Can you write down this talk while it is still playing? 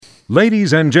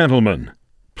Ladies and gentlemen,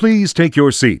 please take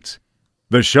your seats.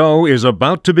 The show is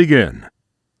about to begin.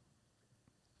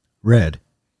 Red,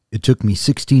 it took me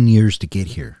 16 years to get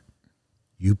here.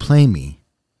 You play me,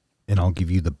 and I'll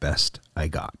give you the best I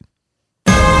got.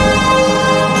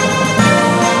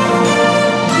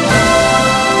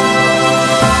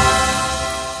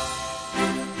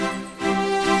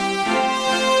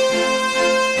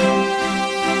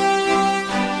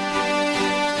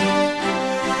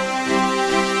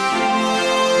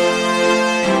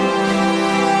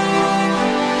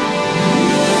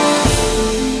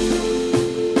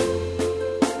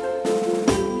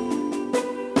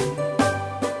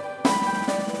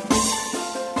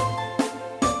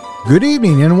 Good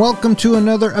evening, and welcome to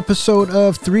another episode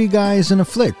of Three Guys in a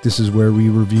Flick. This is where we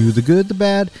review the good, the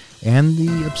bad, and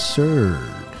the absurd.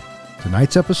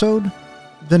 Tonight's episode,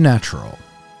 The Natural.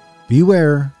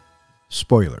 Beware,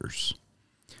 spoilers.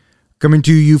 Coming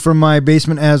to you from my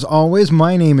basement as always,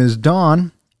 my name is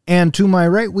Don, and to my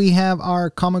right we have our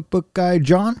comic book guy,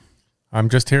 John. I'm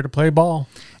just here to play ball.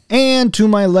 And to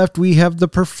my left we have the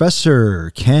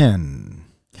Professor, Ken.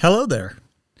 Hello there.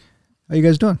 How you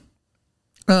guys doing?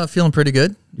 Feeling pretty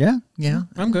good. Yeah? Yeah.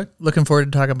 I'm good. Looking forward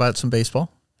to talking about some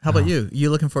baseball. How about you? You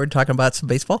looking forward to talking about some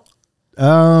baseball?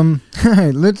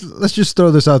 Let's just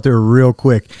throw this out there real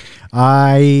quick.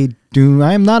 I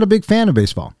am not a big fan of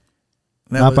baseball.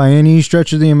 Not by any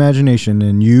stretch of the imagination.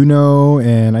 And you know,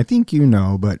 and I think you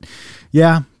know, but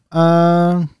yeah.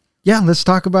 Let's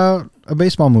talk about a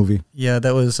baseball movie. Yeah,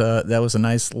 that was a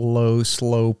nice low,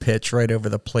 slow pitch right over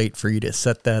the plate for you to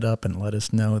set that up and let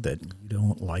us know that you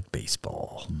don't like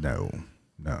baseball. No,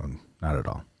 not at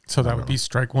all. So that would be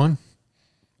strike one?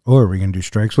 Or are we going to do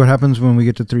strikes? What happens when we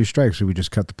get to 3 strikes? Do we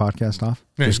just cut the podcast off?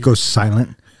 Yeah, just go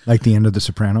silent like the end of The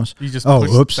Sopranos? You just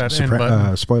push that end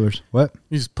button. Spoilers. What?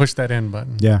 You just push that end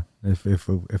button. Yeah.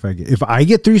 If I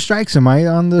get 3 strikes, am I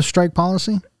on the strike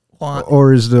policy? What?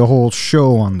 Or is the whole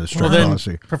show on the strike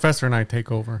policy? Professor and I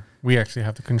take over. We actually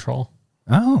have the control.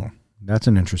 Oh, that's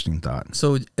an interesting thought.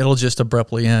 So it'll just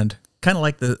abruptly end. Kind of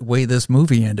like the way this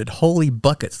movie ended. Holy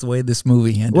buckets, the way this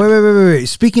movie ended. Wait.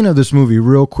 Speaking of this movie,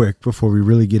 real quick, before we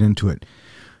really get into it,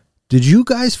 did you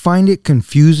guys find it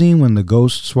confusing when the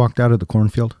ghosts walked out of the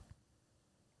cornfield?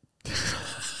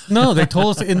 No, they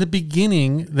told us in the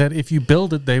beginning that if you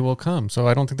build it, they will come. So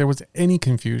I don't think there was any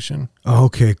confusion.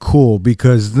 Okay, cool.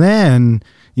 Because then,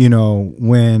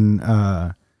 when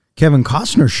Kevin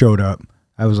Costner showed up,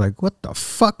 I was like, what the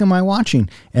fuck am I watching?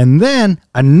 And then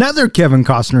another Kevin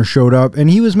Costner showed up, and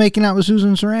he was making out with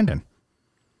Susan Sarandon.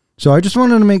 So I just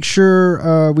wanted to make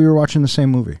sure we were watching the same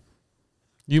movie.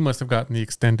 You must have gotten the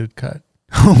extended cut.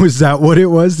 Oh, is that what it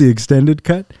was, the extended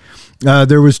cut?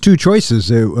 There was 2 choices.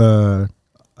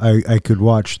 I could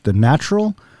watch The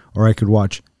Natural, or I could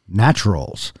watch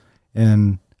Naturals.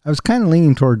 And I was kind of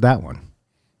leaning toward that one.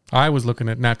 I was looking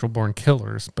at Natural Born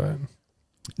Killers, but...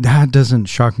 That doesn't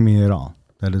shock me at all.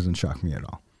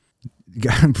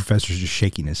 Professor's just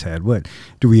shaking his head. What?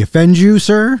 Do we offend you,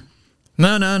 sir?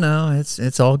 No.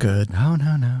 It's all good. No.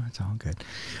 It's all good.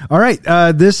 All right.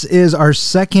 This is our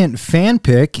second fan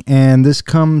pick, and this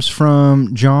comes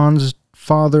from John's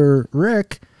father,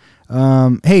 Rick.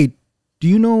 Hey, do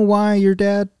you know why your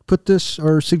dad put this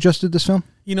or suggested this film?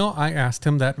 I asked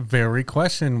him that very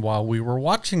question while we were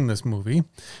watching this movie,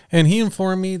 and he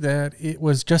informed me that it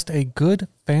was just a good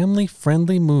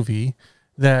family-friendly movie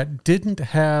that didn't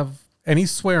have any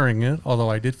swearing in it,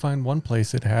 although I did find one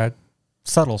place it had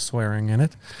subtle swearing in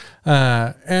it,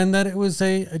 and that it was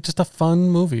just a fun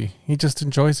movie. He just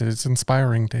enjoys it. It's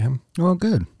inspiring to him. Oh,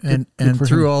 good. And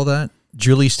through all that,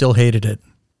 Julie still hated it.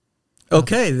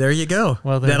 Okay, there you go.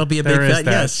 Well, that'll be a big fat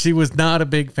yes. She was not a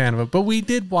big fan of it, but we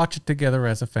did watch it together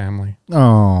as a family.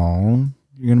 Oh,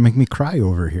 you're going to make me cry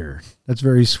over here. That's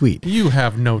very sweet. You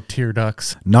have no tear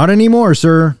ducts. Not anymore,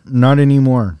 sir. Not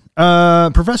anymore.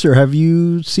 Professor, have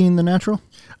you seen The Natural?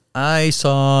 I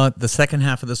saw the second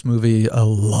half of this movie a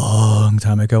long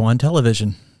time ago on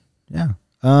television. Yeah.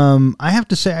 I have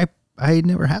to say, I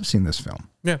never have seen this film.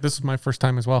 Yeah, this is my first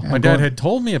time as well. My dad had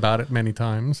told me about it many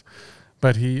times,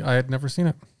 but I had never seen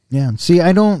it. Yeah. See,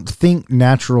 I don't think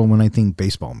natural when I think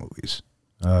baseball movies.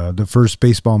 The first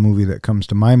baseball movie that comes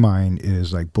to my mind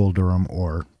is like Bull Durham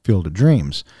or Field of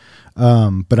Dreams.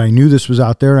 But I knew this was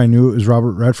out there. I knew it was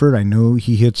Robert Redford. I knew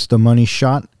he hits the money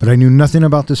shot, but I knew nothing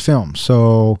about this film.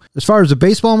 So as far as a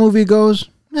baseball movie goes,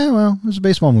 it's a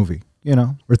baseball movie,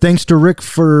 Or thanks to Rick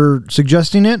for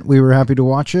suggesting it. We were happy to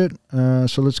watch it.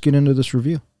 So let's get into this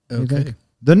review. Okay.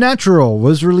 The Natural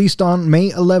was released on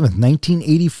May 11th,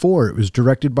 1984. It was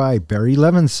directed by Barry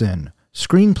Levinson,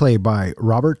 screenplay by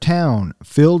Robert Towne,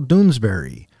 Phil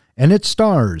Doonesbury, and it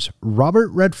stars Robert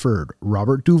Redford,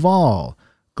 Robert Duvall,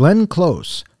 Glenn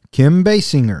Close, Kim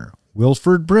Basinger,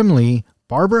 Wilford Brimley,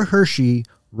 Barbara Hershey,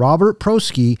 Robert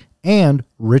Prosky, and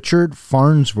Richard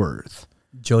Farnsworth.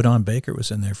 Joe Don Baker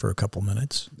was in there for a couple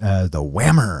minutes. The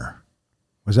Whammer.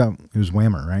 It was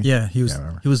Whammer, right? Yeah, he was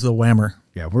the Whammer.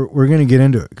 Yeah, we're going to get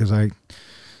into it because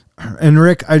and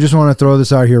Rick, I just want to throw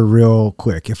this out here real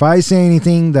quick. If I say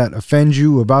anything that offends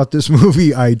you about this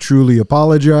movie, I truly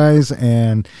apologize,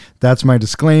 and that's my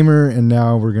disclaimer, and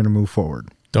now we're going to move forward.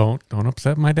 Don't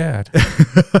upset my dad.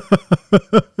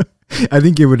 I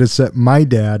think it would upset my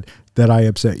dad that I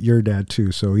upset your dad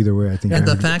too. So either way, I think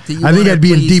I'd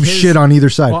be in deep shit on either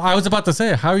side. Well, I was about to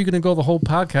say, how are you going to go the whole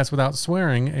podcast without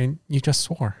swearing? And you just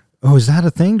swore. Oh, is that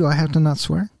a thing? Do I have to not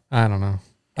swear? I don't know.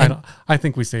 I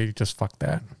think we say just fuck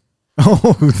that.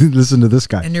 Oh, listen to this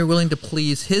guy. And you're willing to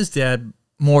please his dad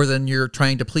more than you're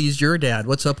trying to please your dad.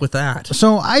 What's up with that?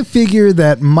 So I figure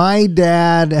that my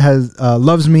dad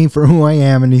loves me for who I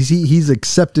am, and he's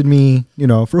accepted me,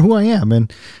 for who I am,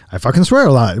 and I fucking swear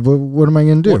a lot. What am I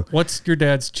going to do? What's your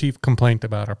dad's chief complaint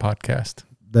about our podcast?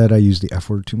 That I use the F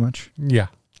word too much? Yeah,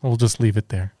 we'll just leave it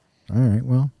there. All right,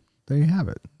 well, there you have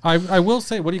it. I will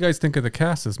say, what do you guys think of the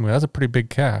cast of this movie? That's a pretty big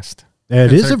cast.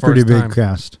 It is a pretty big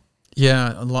cast.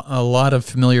 Yeah, a lot of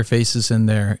familiar faces in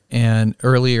there, and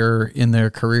earlier in their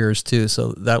careers too.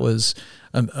 So that was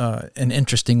an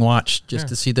interesting watch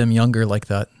to see them younger like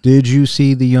that. Did you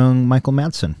see the young Michael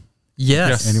Madsen?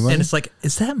 Yes. Anybody? And it's like,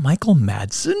 is that Michael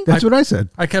Madsen? That's what I said.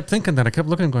 I kept thinking that. I kept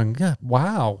looking and going, yeah,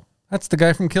 wow, that's the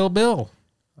guy from Kill Bill.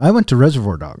 I went to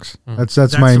Reservoir Dogs.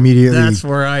 That's my immediately. That's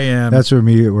where I am. That's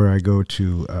where I go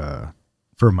to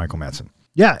for Michael Madsen.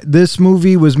 Yeah, this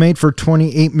movie was made for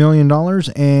 $28 million,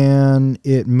 and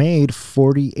it made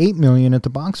 $48 million at the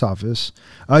box office.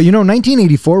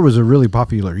 1984 was a really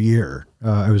popular year.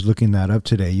 I was looking that up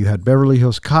today. You had Beverly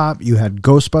Hills Cop, you had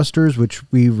Ghostbusters, which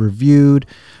we reviewed.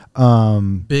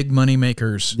 Big money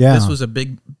makers. Yeah. This was a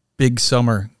big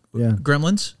summer. Yeah.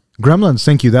 Gremlins,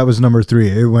 thank you. That was number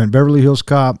 3. It went Beverly Hills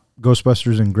Cop,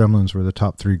 Ghostbusters, and Gremlins were the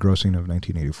top 3 grossing of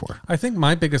 1984. I think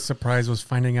my biggest surprise was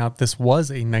finding out this was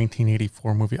a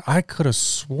 1984 movie. I could have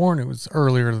sworn it was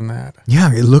earlier than that.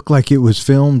 Yeah, it looked like it was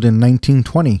filmed in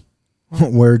 1920,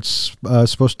 where it's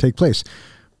supposed to take place.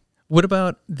 What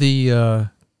about the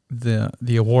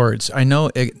awards? I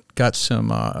know it got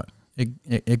some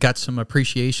it got some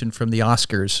appreciation from the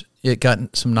Oscars. It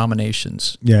got some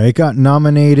nominations. Yeah, it got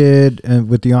nominated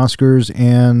with the Oscars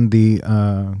and the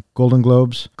Golden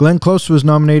Globes. Glenn Close was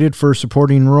nominated for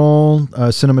supporting role,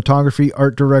 cinematography,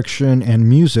 art direction, and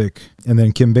music. And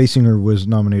then Kim Basinger was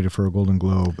nominated for a Golden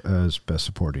Globe as best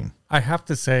supporting. I have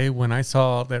to say, when I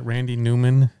saw that Randy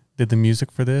Newman did the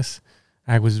music for this,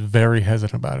 I was very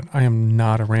hesitant about it. I am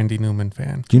not a Randy Newman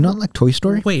fan. Do you not like Toy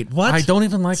Story? Wait, what? I don't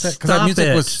even like that because that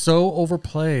music was so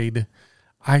overplayed.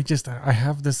 I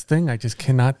have this thing. I just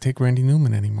cannot take Randy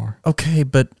Newman anymore. Okay,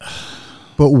 but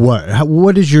what?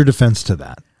 What is your defense to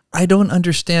that? I don't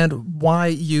understand why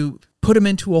you put him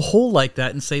into a hole like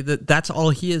that and say that that's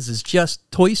all he is just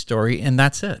Toy Story and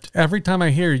that's it. Every time I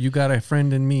hear "You Got a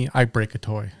Friend in Me," I break a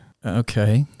toy.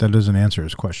 Okay. That doesn't answer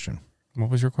his question. What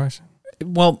was your question?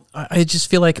 Well, I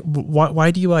just feel like why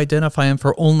do you identify him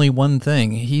for only one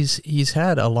thing? He's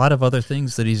had a lot of other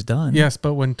things that he's done. Yes,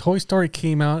 but when Toy Story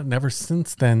came out and ever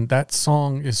since then, that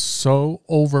song is so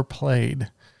overplayed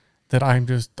that I'm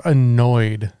just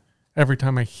annoyed every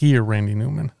time I hear Randy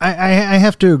Newman. I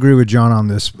have to agree with John on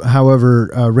this.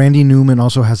 However, Randy Newman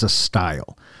also has a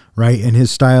style, right? And his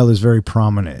style is very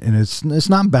prominent, and it's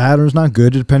not bad or it's not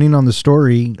good. Depending on the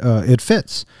story, it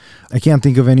fits. I can't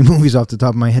think of any movies off the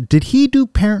top of my head. Did he do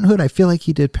Parenthood? I feel like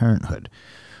he did Parenthood.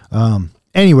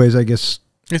 Anyways, I guess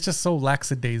it's just so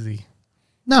lackadaisy.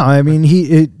 No, I mean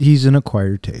he's an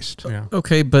acquired taste. Yeah.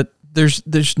 Okay, but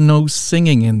there's no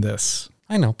singing in this.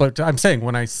 I know, but I'm saying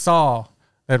when I saw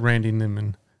that Randy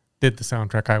Newman did the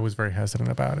soundtrack, I was very hesitant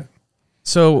about it.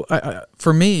 So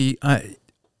for me,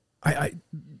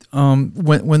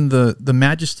 when the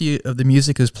majesty of the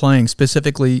music is playing,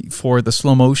 specifically for the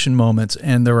slow motion moments,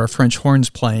 and there are French horns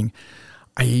playing,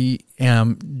 I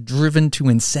am driven to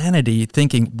insanity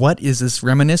thinking, what is this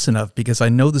reminiscent of? Because I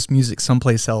know this music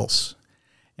someplace else,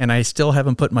 and I still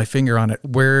haven't put my finger on it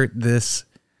where this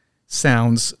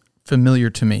sounds familiar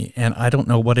to me, and I don't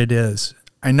know what it is.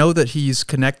 I know that he's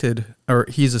connected, or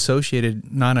he's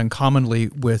associated not uncommonly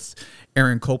with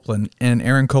Aaron Copland, and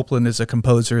Aaron Copland is a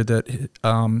composer that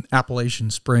Appalachian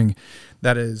Spring,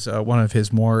 that is one of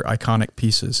his more iconic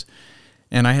pieces.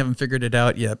 And I haven't figured it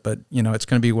out yet, but, it's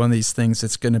going to be one of these things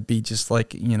that's going to be just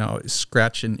like,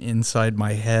 scratching inside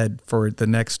my head for the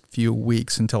next few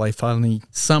weeks until I finally,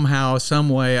 somehow, some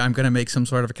way, I'm going to make some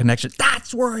sort of a connection.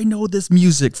 That's where I know this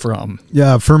music from.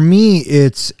 Yeah, for me,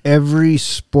 it's every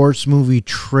sports movie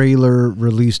trailer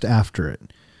released after it.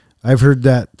 I've heard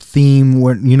that theme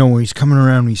when he's coming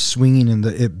around, he's swinging, and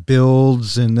it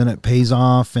builds, and then it pays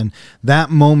off, and that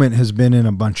moment has been in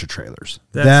a bunch of trailers.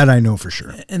 That I know for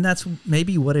sure. And that's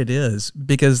maybe what it is,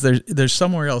 because there's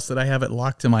somewhere else that I have it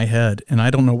locked in my head, and I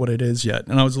don't know what it is yet.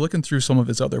 And I was looking through some of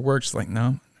his other works, like,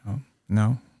 no, it's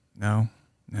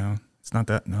not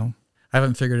that, no. I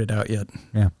haven't figured it out yet.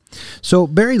 Yeah. So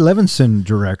Barry Levinson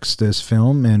directs this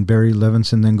film, and Barry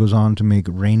Levinson then goes on to make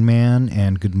Rain Man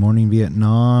and Good Morning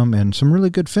Vietnam and some really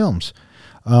good films.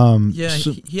 He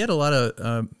had a lot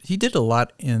of. He did a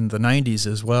lot in the '90s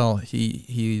as well.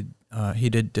 He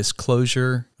did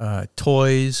Disclosure,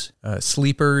 Toys,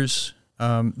 Sleepers.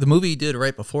 The movie he did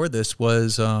right before this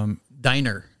was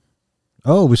Diner.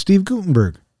 Oh, with Steve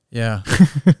Guttenberg. Yeah,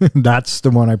 that's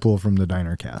the one I pull from the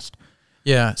Diner cast.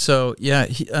 Yeah, so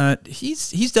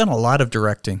he's done a lot of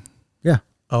directing. Yeah,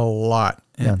 a lot.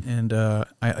 And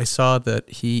I saw that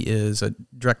he is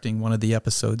directing one of the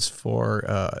episodes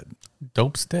for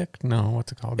Dope Stick. No,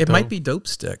 what's it called? It might be Dope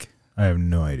Stick. I have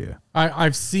no idea.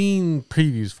 I've seen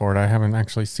previews for it. I haven't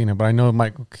actually seen it, but I know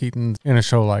Michael Keaton's in a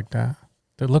show like that.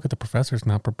 Look at the professor's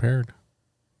not prepared.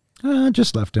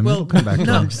 Just left him. We'll come back to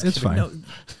him. It's fine. No,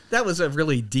 that was a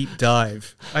really deep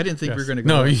dive. I didn't think we were going to go.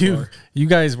 No, that you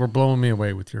guys were blowing me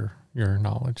away with your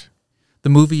knowledge. The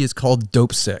movie is called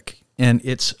Dope Sick, and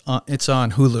it's on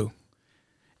Hulu,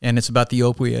 and it's about the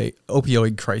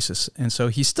opioid crisis. And so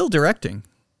he's still directing.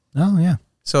 Oh yeah.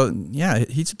 So yeah,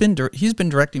 he's been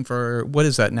directing for, what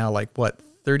is that now? Like what,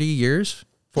 30 years,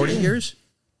 40 years?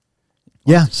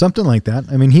 Yeah, something like that.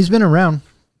 I mean, he's been around.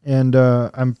 And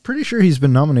I'm pretty sure he's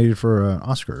been nominated for an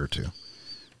Oscar or two.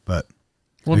 But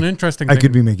an interesting thing, I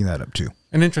could be making that up too.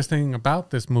 An interesting thing about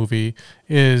this movie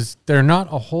is there are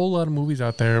not a whole lot of movies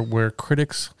out there where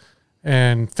critics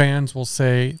and fans will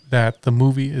say that the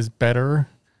movie is better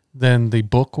than the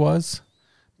book was.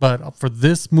 But for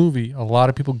this movie, a lot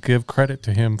of people give credit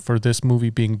to him for this movie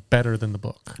being better than the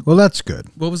book. Well, that's good.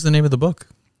 What was the name of the book?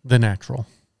 The Natural.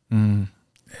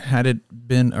 Had it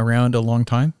been around a long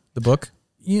time, the book?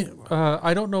 Yeah,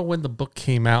 I don't know when the book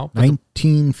came out.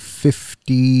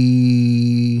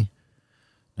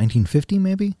 1950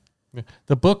 maybe?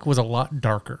 The book was a lot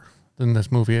darker than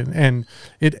this movie, and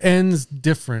it ends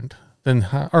different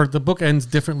the book ends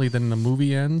differently than the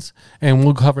movie ends, and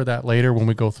we'll cover that later when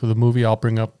we go through the movie. I'll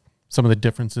bring up some of the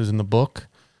differences in the book,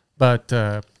 but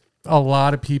a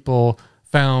lot of people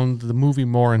found the movie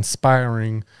more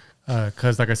inspiring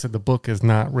because, like I said, the book is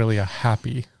not really a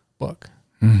happy book.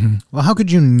 Mm-hmm. Well, how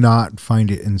could you not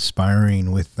find it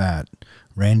inspiring with that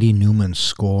Randy Newman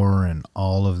score and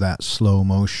all of that slow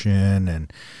motion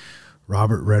and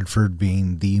Robert Redford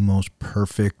being the most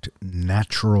perfect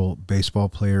natural baseball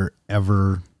player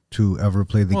ever to ever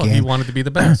play the game? He wanted to be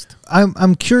the best.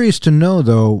 I'm curious to know,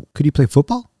 though, could he play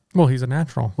football? Well, he's a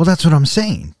natural. Well, that's what I'm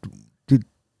saying.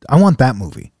 I want that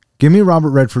movie. Give me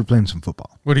Robert Redford playing some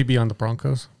football. Would he be on the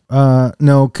Broncos?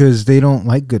 No, because they don't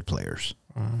like good players.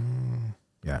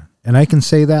 Yeah. And I can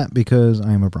say that because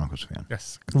I'm a Broncos fan.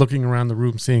 Yes. Looking around the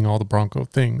room, seeing all the Bronco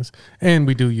things. And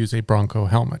we do use a Bronco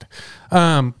helmet.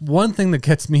 One thing that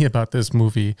gets me about this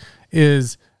movie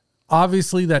is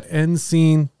obviously that end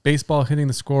scene, baseball hitting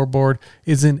the scoreboard,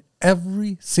 is in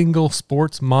every single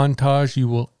sports montage you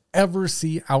will ever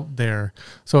see out there.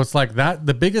 So it's like that,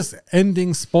 the biggest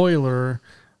ending spoiler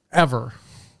ever.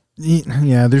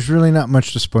 Yeah, there's really not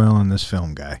much to spoil in this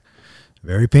film, guy.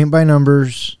 Very paint by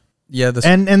numbers. Yeah,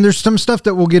 and there's some stuff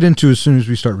that we'll get into as soon as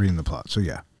we start reading the plot. So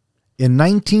yeah. In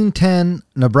 1910,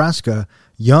 Nebraska,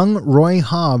 young Roy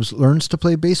Hobbs learns to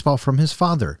play baseball from his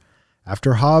father.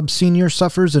 After Hobbs Sr.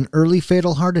 suffers an early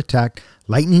fatal heart attack,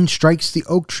 lightning strikes the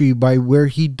oak tree by where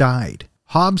he died.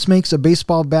 Hobbs makes a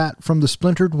baseball bat from the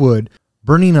splintered wood,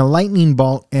 burning a lightning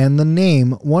bolt and the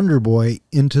name Wonder Boy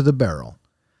into the barrel.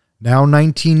 Now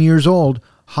 19 years old,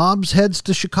 Hobbs heads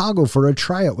to Chicago for a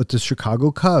tryout with the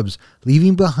Chicago Cubs,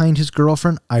 leaving behind his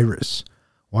girlfriend Iris.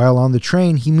 While on the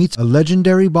train, he meets a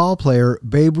legendary ball player,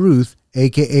 Babe Ruth,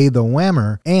 a.k.a. the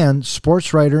Whammer, and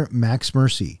sports writer Max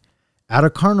Mercy. At a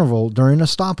carnival during a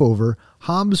stopover,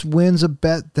 Hobbs wins a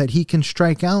bet that he can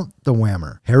strike out the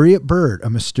Whammer. Harriet Bird, a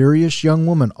mysterious young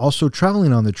woman also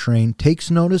traveling on the train,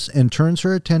 takes notice and turns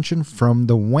her attention from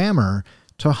the Whammer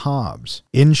to Hobbs.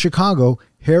 In Chicago,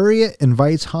 Harriet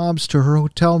invites Hobbs to her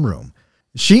hotel room.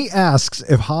 She asks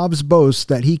if Hobbs' boast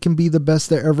that he can be the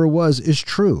best there ever was is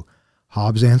true.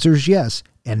 Hobbs answers yes,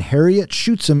 and Harriet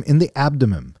shoots him in the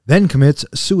abdomen, then commits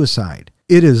suicide.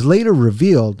 It is later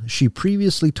revealed she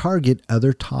previously targeted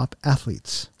other top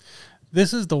athletes.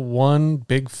 This is the one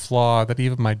big flaw that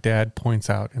even my dad points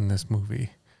out in this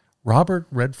movie. Robert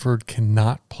Redford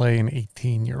cannot play an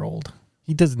 18-year-old.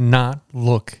 He does not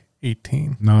look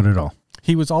 18. Not at all.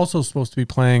 He was also supposed to be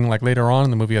playing, like later on in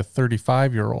the movie, a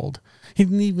 35-year-old. He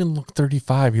didn't even look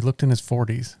 35. He looked in his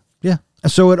 40s. Yeah.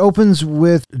 So it opens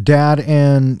with Dad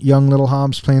and young little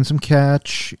Hobbs playing some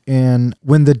catch. And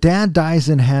when the dad dies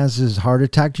and has his heart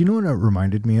attack, do you know what it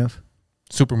reminded me of?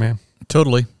 Superman.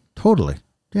 Totally. Totally.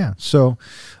 Yeah. So,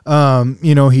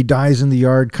 he dies in the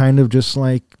yard kind of just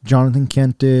like Jonathan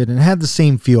Kent did, and it had the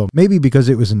same feel, maybe because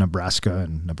it was in Nebraska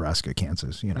and Nebraska,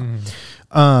 Kansas,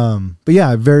 But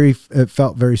yeah, it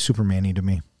felt very Superman-y to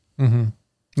me. Mm-hmm.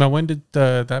 Now, when did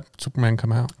that Superman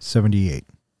come out? 78.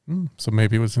 So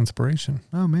maybe it was inspiration.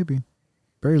 Oh, maybe.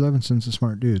 Barry Levinson's a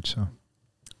smart dude, so.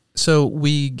 So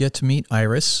we get to meet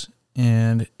Iris,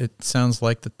 and it sounds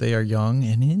like that they are young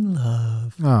and in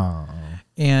love. Oh.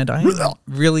 And I'm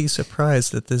really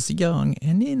surprised that this young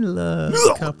and in love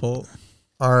couple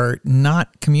are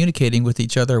not communicating with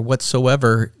each other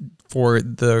whatsoever for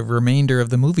the remainder of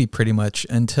the movie, pretty much,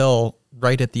 until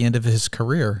right at the end of his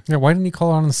career. Yeah, why didn't he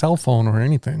call on a cell phone or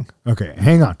anything? Okay,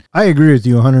 hang on. I agree with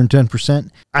you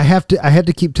 110%. I had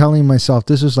to keep telling myself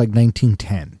this is like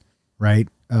 1910, right?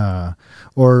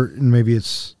 Or maybe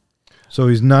it's... So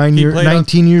he's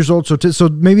 19 years old. So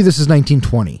maybe this is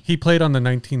 1920. He played on the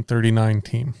 1939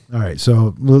 team. All right.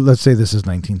 So let's say this is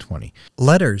 1920.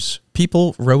 Letters.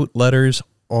 People wrote letters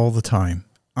all the time.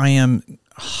 I am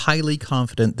highly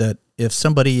confident that if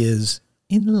somebody is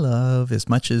in love as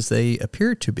much as they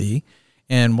appear to be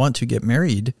and want to get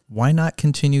married, why not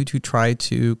continue to try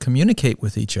to communicate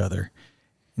with each other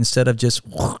instead of just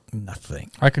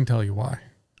nothing? I can tell you why.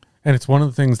 And it's one of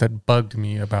the things that bugged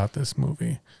me about this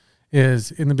movie.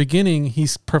 Is in the beginning, he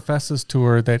professes to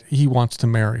her that he wants to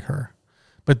marry her.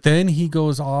 But then he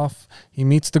goes off, he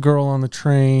meets the girl on the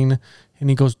train, and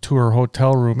he goes to her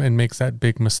hotel room and makes that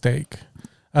big mistake.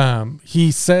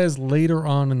 He says later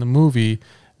on in the movie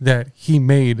that he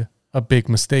made a big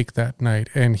mistake that night,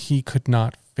 and he could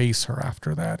not face her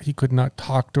after that. He could not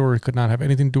talk to her. He could not have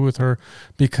anything to do with her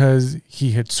because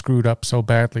he had screwed up so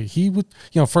badly. He would,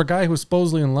 for a guy who was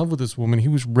supposedly in love with this woman, he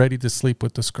was ready to sleep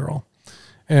with this girl.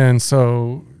 And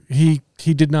so he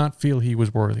did not feel he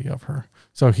was worthy of her.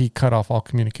 So he cut off all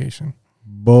communication.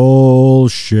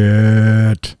 Bullshit.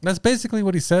 That's basically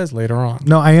what he says later on.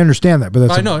 No, I understand that, but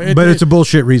it's a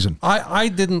bullshit reason. I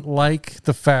didn't like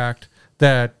the fact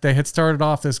that they had started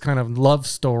off this kind of love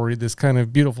story, this kind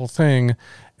of beautiful thing,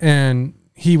 and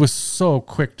he was so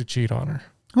quick to cheat on her.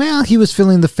 Well, he was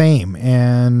feeling the fame,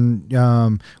 and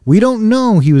we don't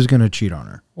know he was going to cheat on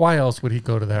her. Why else would he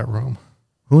go to that room?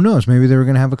 Who knows? Maybe they were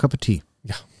going to have a cup of tea.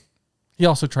 Yeah. He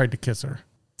also tried to kiss her.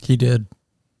 He did.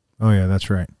 Oh, yeah, that's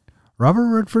right.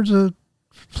 Robert Redford's a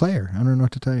player. I don't know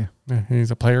what to tell you. Yeah, he's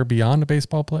a player beyond a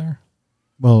baseball player.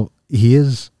 Well, he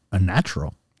is a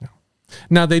natural. Yeah.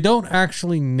 Now, they don't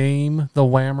actually name the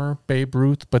Whammer Babe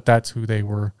Ruth, but that's who they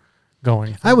were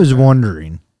going for. I was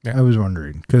wondering. Yeah. I was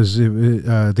wondering because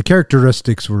the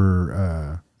characteristics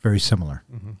were very similar.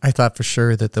 Mm-hmm. I thought for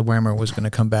sure that the Whammer was going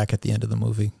to come back at the end of the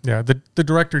movie. Yeah, the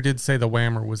director did say the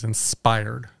Whammer was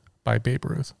inspired by Babe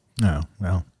Ruth. Oh,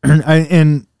 well.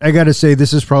 And I got to say,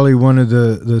 this is probably one of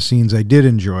the scenes I did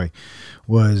enjoy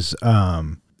was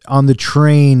on the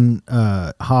train,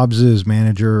 Hobbs's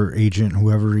manager, agent,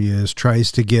 whoever he is,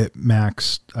 tries to get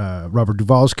Max, Robert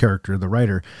Duvall's character, the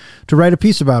writer, to write a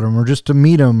piece about him or just to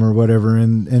meet him or whatever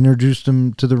and introduce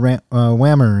him to the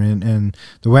Whammer. And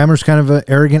the Whammer's kind of an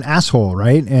arrogant asshole,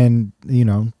 right? And,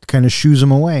 kind of shoos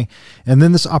him away. And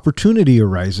then this opportunity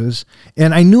arises.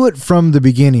 And I knew it from the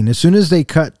beginning. As soon as they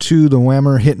cut to the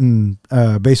Whammer hitting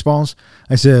baseballs,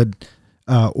 I said,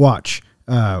 watch.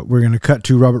 We're going to cut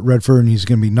to Robert Redford and he's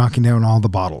going to be knocking down all the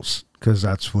bottles because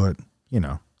that's what,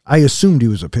 I assumed he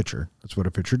was a pitcher. That's what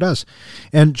a pitcher does.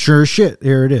 And sure as shit,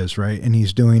 there it is, right? And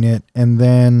he's doing it. And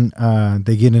then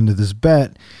they get into this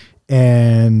bet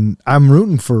and I'm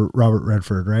rooting for Robert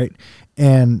Redford, right?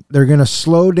 And they're going to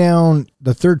slow down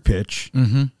the third pitch,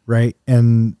 right?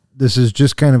 And this is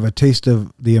just kind of a taste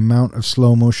of the amount of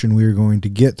slow motion we are going to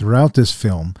get throughout this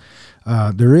film.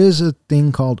 There is a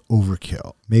thing called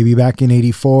overkill. Maybe back in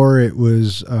 84, it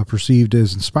was perceived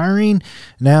as inspiring.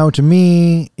 Now, to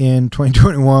me, in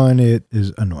 2021, it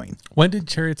is annoying. When did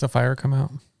Chariots of Fire come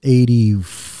out?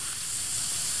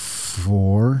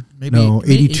 84? No,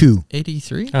 82.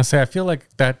 83? I feel like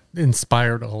that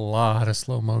inspired a lot of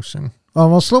slow motion. Oh,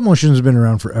 well, slow motion has been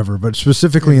around forever, but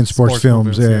specifically in sports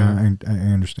films, movies, I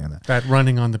understand that. That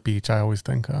running on the beach, I always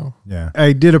think of. Yeah,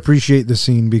 I did appreciate the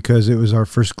scene because it was our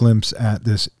first glimpse at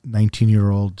this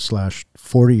 19-year-old /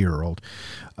 40-year-old.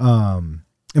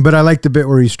 But I like the bit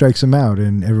where he strikes him out,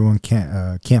 and everyone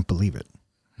can't believe it.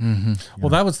 Mm-hmm. Well,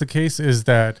 that was the case. Is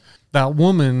that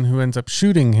woman who ends up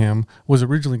shooting him was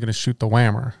originally going to shoot the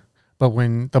whammer, but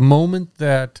when the moment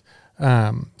that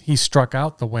he struck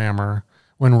out the whammer,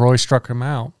 when Roy struck him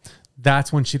out,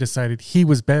 that's when she decided he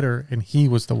was better and he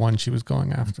was the one she was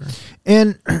going after.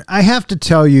 And I have to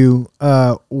tell you,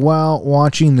 while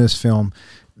watching this film,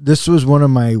 this was one of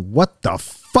my what the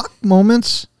fuck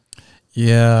moments.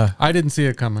 Yeah. I didn't see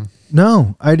it coming.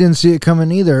 No, I didn't see it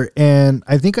coming either. And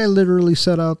I think I literally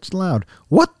said out loud,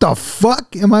 what the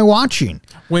fuck am I watching?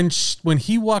 When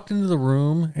he walked into the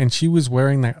room and she was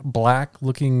wearing that black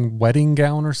looking wedding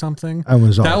gown or something,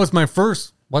 that was my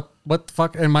first, what the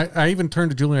fuck? And I even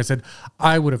turned to Julie and I said,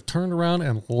 I would have turned around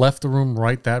and left the room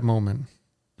right that moment.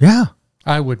 Yeah.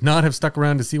 I would not have stuck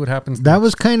around to see what happens next. That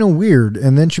was kind of weird.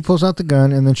 And then she pulls out the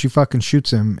gun and then she fucking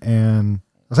shoots him. And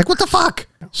I was like, what the fuck?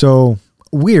 So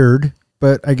weird,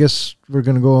 but I guess we're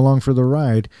going to go along for the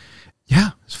ride. Yeah,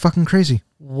 it's fucking crazy.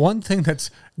 One thing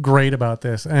that's great about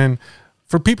this, and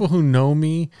for people who know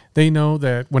me, they know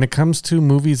that when it comes to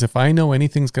movies, if I know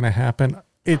anything's going to happen,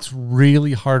 it's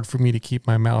really hard for me to keep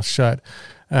my mouth shut.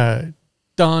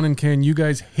 Don and Ken, you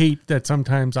guys hate that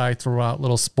sometimes I throw out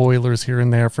little spoilers here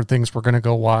and there for things we're going to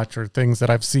go watch or things that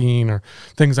I've seen or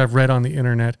things I've read on the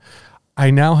internet. I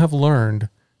now have learned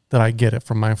that I get it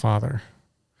from my father.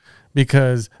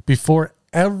 Because before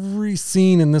every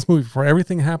scene in this movie, before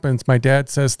everything happens, my dad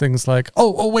says things like,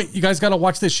 oh, wait, you guys got to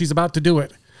watch this. She's about to do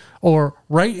it. Or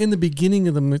right in the beginning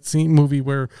of the movie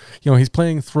where, he's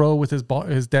playing throw with his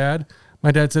dad,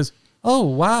 my dad says, oh,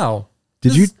 wow.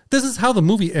 This is how the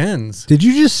movie ends. Did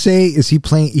you just say,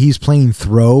 he's playing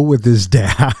throw with his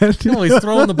dad? No, he's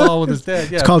throwing the ball with his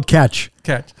dad. Yeah. It's called catch.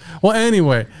 Well,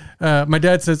 anyway, my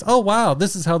dad says, oh, wow,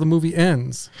 this is how the movie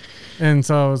ends. And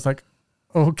so I was like,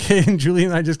 okay. And Julie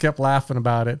and I just kept laughing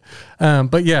about it.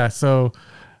 But yeah, so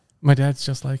my dad's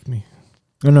just like me.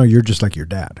 Oh, no, you're just like your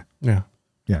dad. Yeah.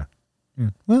 Yeah.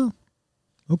 Well,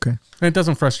 okay. And it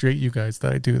doesn't frustrate you guys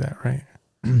that I do that, right?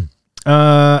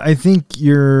 I think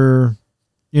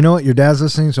you know what? Your dad's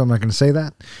listening, so I'm not going to say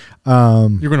that.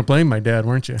 You're going to blame my dad,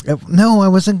 weren't you? No, I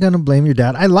wasn't going to blame your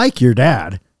dad. I like your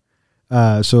dad.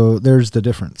 So there's the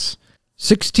difference.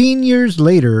 16 years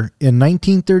later, in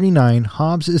 1939,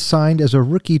 Hobbs is signed as a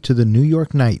rookie to the New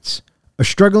York Knights, a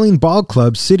struggling ball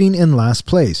club sitting in last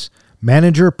place.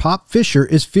 Manager Pop Fisher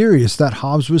is furious that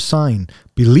Hobbs was signed,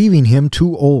 believing him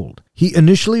too old. He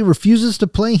initially refuses to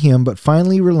play him, but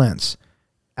finally relents.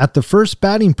 At the first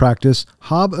batting practice,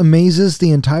 Hobbs amazes the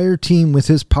entire team with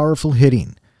his powerful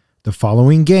hitting. The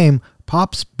following game,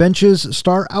 Pop's benches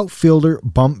star outfielder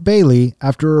Bump Bailey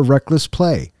after a reckless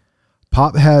play.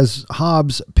 Pop has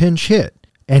Hobbs pinch hit,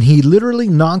 and he literally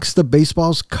knocks the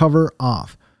baseball's cover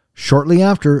off. Shortly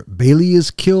after, Bailey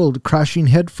is killed, crashing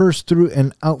headfirst through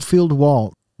an outfield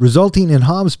wall, resulting in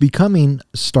Hobbs becoming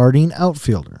starting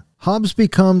outfielder. Hobbs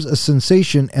becomes a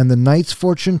sensation, and the Knights'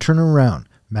 fortune turn around.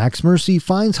 Max Mercy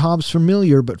finds Hobbs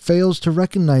familiar but fails to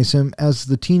recognize him as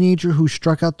the teenager who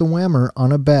struck out the whammer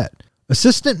on a bet.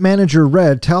 Assistant manager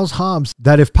Red tells Hobbs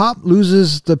that if Pop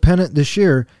loses the pennant this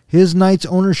year, his Knights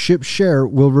ownership share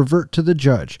will revert to the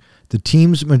judge, the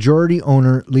team's majority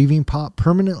owner, leaving Pop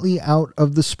permanently out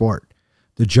of the sport.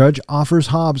 The judge offers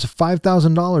Hobbs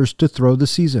 $5,000 to throw the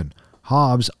season.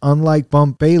 Hobbs, unlike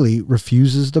Bump Bailey,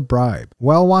 refuses the bribe.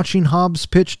 While watching Hobbs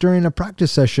pitch during a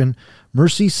practice session,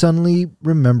 Mercy suddenly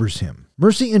remembers him.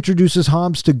 Mercy introduces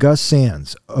Hobbs to Gus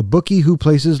Sands, a bookie who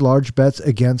places large bets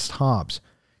against Hobbs.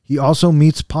 He also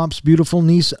meets Pop's beautiful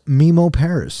niece, Mimo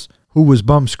Paris, who was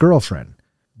Bump's girlfriend.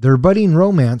 Their budding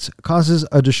romance causes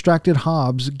a distracted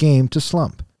Hobbs game to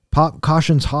slump. Pop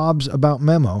cautions Hobbs about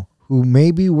Memo, who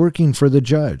may be working for the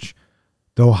judge,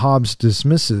 though Hobbs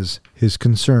dismisses his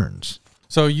concerns.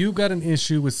 So you got an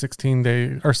issue with 16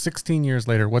 years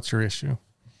later. What's your issue?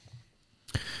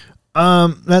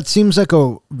 That seems like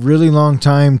a really long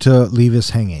time to leave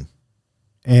us hanging.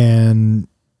 And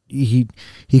he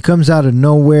comes out of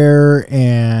nowhere,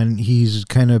 and he's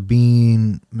kind of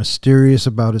being mysterious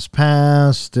about his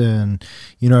past. And,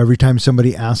 every time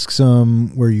somebody asks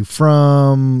him, where are you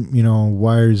from?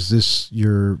 Why is this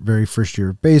your very first year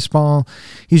of baseball?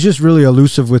 He's just really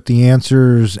elusive with the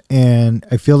answers. And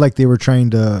I feel like they were trying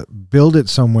to build it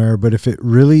somewhere. But if it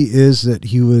really is that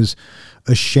he was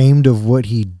ashamed of what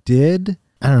he did,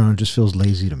 I don't know, it just feels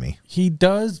lazy to me. He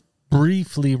does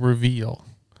briefly reveal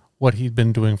what he'd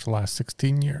been doing for the last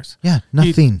 16 years. Yeah,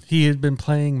 nothing. He had been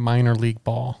playing minor league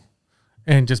ball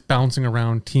and just bouncing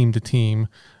around team to team,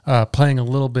 playing a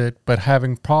little bit, but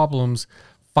having problems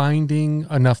finding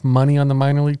enough money on the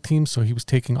minor league team. So he was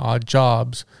taking odd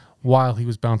jobs while he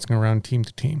was bouncing around team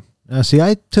to team. See,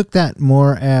 I took that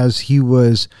more as he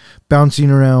was bouncing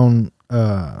around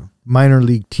minor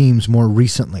league teams more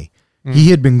recently. He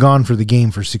had been gone for the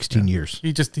game for 16 years.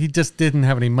 He just didn't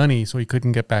have any money, so he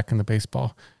couldn't get back into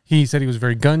baseball. He said he was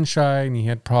very gun shy and he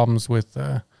had problems with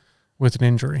an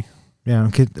injury. Yeah,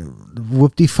 okay.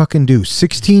 Whoop-de-fucking-do.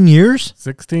 16 years?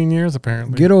 16 years,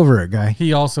 apparently. Get over it, guy.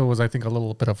 He also was, I think, a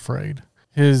little bit afraid.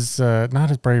 His, not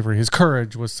his bravery, his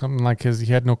courage was something like he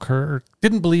had no courage,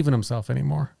 didn't believe in himself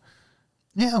anymore.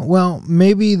 Yeah, well,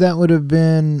 maybe that would have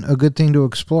been a good thing to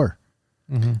explore.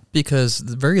 Because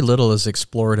very little is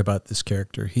explored about this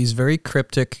character. He's very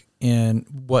cryptic in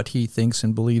what he thinks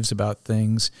and believes about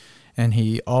things, and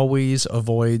he always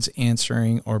avoids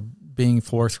answering or being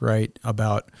forthright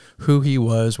about who he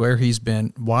was, where he's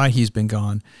been, why he's been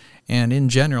gone. And in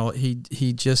general, he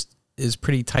just is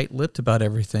pretty tight-lipped about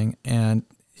everything. And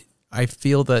I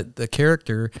feel that the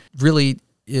character really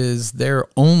is there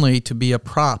only to be a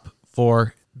prop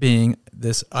for being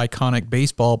this iconic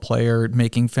baseball player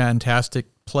making fantastic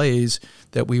plays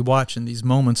that we watch in these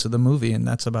moments of the movie, and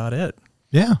that's about it.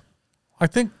 Yeah. I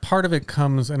think part of it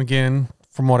comes, and again,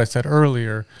 from what I said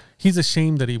earlier, he's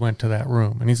ashamed that he went to that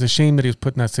room, and he's ashamed that he was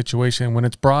put in that situation. When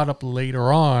it's brought up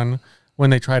later on,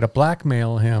 when they try to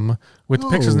blackmail him with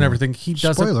pictures and everything, he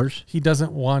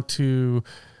doesn't want to.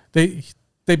 They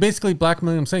basically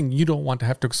blackmail him, saying you don't want to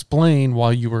have to explain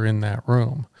why you were in that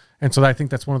room. And so I think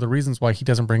that's one of the reasons why he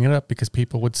doesn't bring it up, because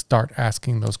people would start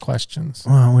asking those questions.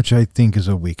 Well, which I think is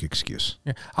a weak excuse.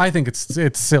 Yeah, I think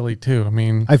it's silly too. I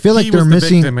mean, I feel like he they're was the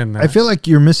missing. victim in that. I feel like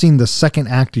you're missing the second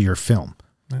act of your film,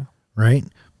 right?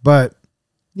 But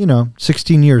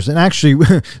 16 years, and actually,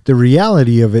 the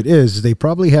reality of it is they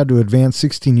probably had to advance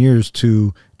 16 years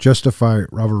to justify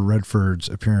Robert Redford's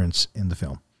appearance in the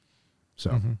film.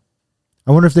 So,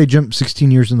 I wonder if they jumped 16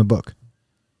 years in the book.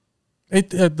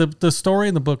 The story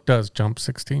in the book does jump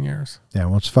 16 years. Yeah,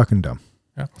 well, it's fucking dumb.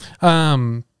 Yeah.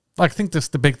 I think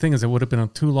the big thing is it would have been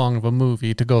too long of a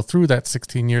movie to go through that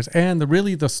 16 years. And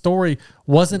the story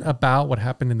wasn't about what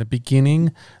happened in the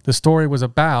beginning. The story was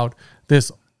about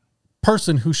this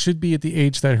person who should be at the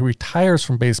age that he retires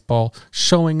from baseball,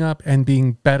 showing up and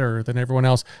being better than everyone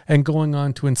else and going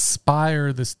on to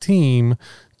inspire this team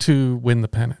to win the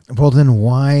pennant. Well, then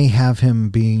why have him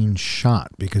being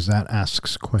shot? Because that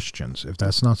asks questions. If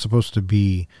that's not supposed to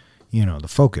be, the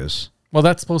focus. Well,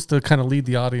 that's supposed to kind of lead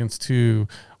the audience to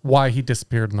why he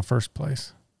disappeared in the first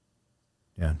place.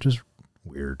 Yeah, just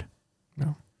weird.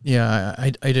 No. Yeah,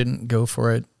 I didn't go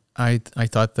for it. I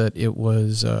thought that it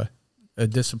was a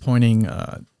disappointing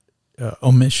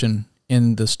omission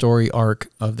in the story arc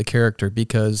of the character,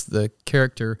 because the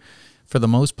character, for the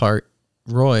most part,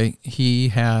 Roy, he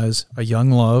has a young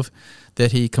love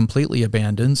that he completely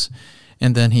abandons,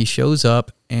 and then he shows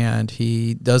up and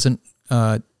he doesn't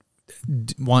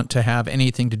want to have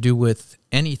anything to do with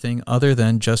anything other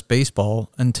than just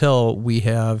baseball until we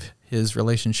have his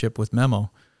relationship with Memo.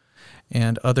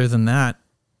 And other than that,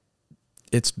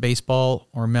 it's baseball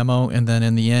or Memo, and then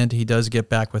in the end, he does get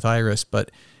back with Iris,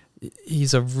 but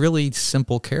he's a really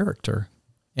simple character,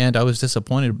 and I was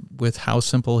disappointed with how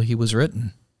simple he was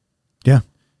written. Yeah.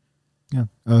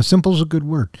 Simple is a good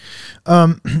word.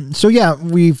 So yeah,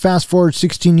 we fast forward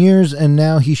 16 years, and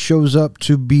now he shows up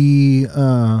to be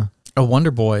a Wonder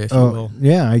Boy, if you will.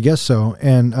 Yeah, I guess so.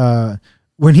 And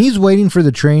when he's waiting for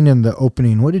the train in the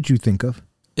opening, what did you think of?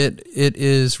 It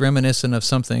is reminiscent of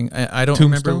something. I don't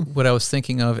Tombstone? remember what I was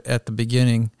thinking of at the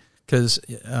beginning, because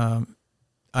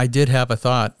I did have a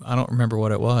thought. I don't remember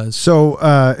what it was. So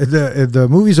the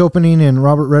movie's opening and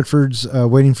Robert Redford's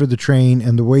waiting for the train,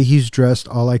 and the way he's dressed,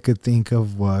 all I could think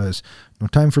of was "No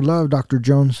Time for Love," Dr.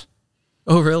 Jones.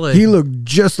 Oh, really? He looked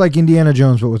just like Indiana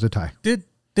Jones, but with a tie.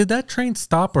 Did that train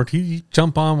stop, or did he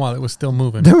jump on while it was still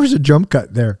moving? There was a jump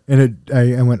cut there, and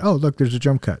I went, "Oh, look, there's a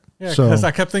jump cut." Yeah, so because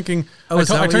I kept thinking. I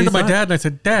turned to my dad and I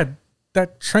said, "Dad,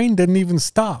 that train didn't even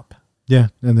stop." yeah,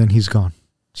 and then he's gone.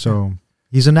 So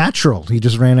he's a natural. He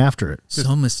just ran after it.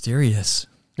 So mysterious.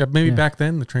 Yeah, maybe back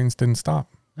then the trains didn't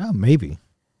stop. Oh, maybe.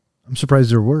 I'm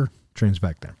surprised there were trains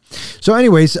back then. So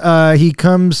anyways, he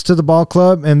comes to the ball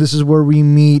club, and this is where we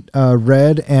meet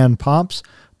Red and Pops.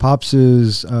 Pops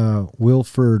is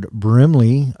Wilford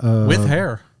Brimley. With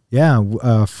hair.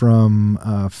 Yeah,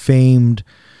 from famed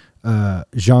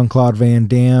Jean-Claude Van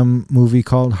Damme movie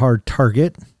called Hard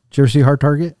Target. Did you ever see Hard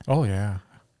Target? Oh, yeah.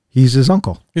 He's his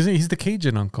uncle. He's the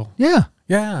Cajun uncle. Yeah.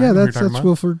 Yeah. I know Yeah, who you're that's talking about.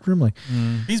 Wilford Brimley.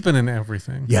 He's been in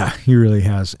everything. Yeah, he really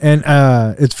has. And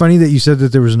it's funny that you said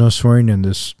that there was no swearing in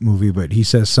this movie, but he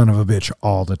says son of a bitch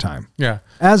all the time. Yeah.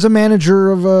 As a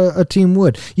manager of a team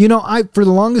would. You know, for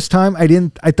the longest time,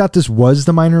 I thought this was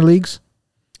the minor leagues.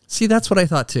 See, that's what I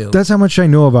thought too. That's how much I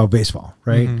know about baseball,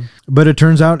 right? But it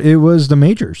turns out it was the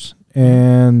majors,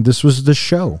 and this was the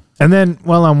show. And then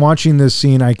while I'm watching this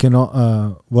scene, I can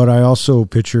what I also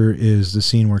picture is the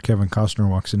scene where Kevin Costner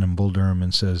walks in Bull Durham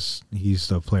and says he's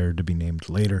the player to be named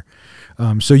later.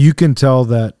 So you can tell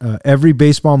that every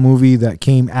baseball movie that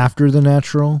came after The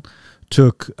Natural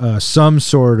took some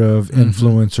sort of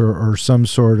influence or some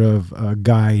sort of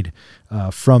guide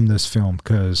from this film,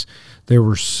 because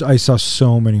I saw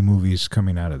so many movies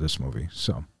coming out of this movie.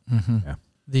 So yeah.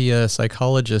 The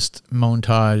psychologist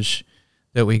montage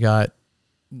that we got,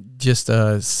 just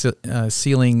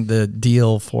sealing the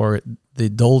deal for the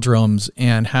doldrums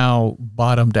and how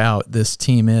bottomed out this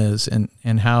team is,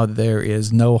 and how there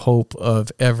is no hope of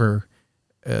ever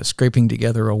scraping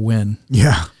together a win.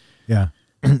 Yeah. Yeah.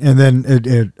 And then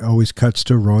it always cuts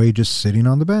to Roy just sitting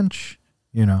on the bench,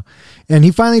 you know, and he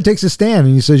finally takes a stand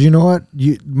and he says, you know what,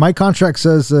 my contract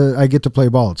says I get to play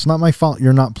ball. It's not my fault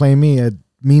you're not playing me. It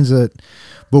means that,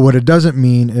 but what it doesn't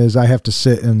mean is I have to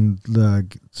sit in the,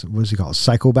 what does he call it,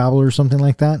 psychobabble or something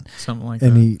like that. Something like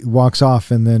and that. And he walks off,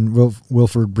 and then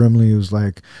Wilford Brimley was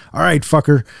like, all right,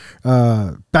 fucker,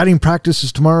 batting practice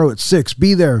is tomorrow at 6,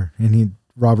 be there. And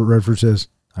Robert Redford says,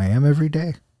 I am every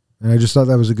day. And I just thought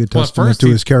that was a good testament to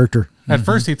his character. At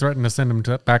first, he threatened to send him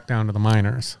back down to the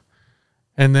minors.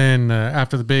 And then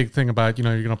after the big thing about,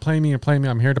 you're going to play me,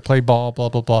 I'm here to play ball, blah,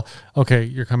 blah, blah. Okay,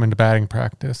 you're coming to batting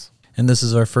practice. And this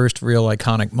is our first real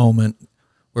iconic moment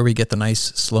where we get the nice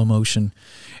slow motion.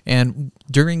 And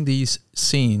during these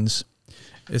scenes,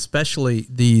 especially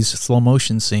these slow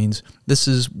motion scenes, this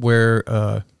is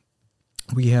where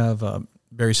we have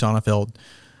Barry Sonnenfeld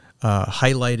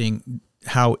highlighting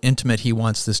how intimate he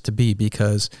wants this to be,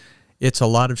 because it's a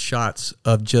lot of shots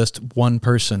of just one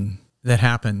person that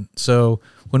happen. So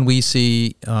when we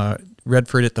see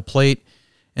Redford at the plate,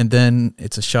 and then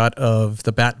it's a shot of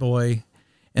the bat boy,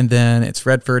 and then it's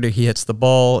Redford, he hits the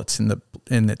ball, it's in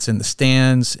the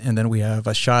stands, and then we have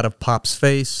a shot of Pop's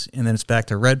face, and then it's back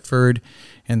to Redford,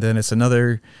 and then it's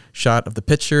another shot of the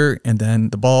pitcher, and then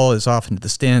the ball is off into the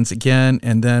stands again,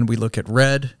 and then we look at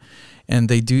Red. And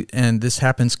this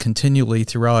happens continually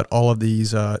throughout all of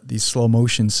these slow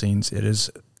motion scenes. It is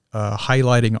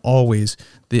highlighting always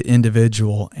the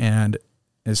individual, and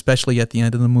especially at the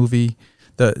end of the movie,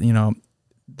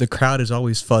 the crowd is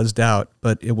always fuzzed out,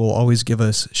 but it will always give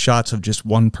us shots of just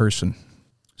one person.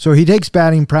 So he takes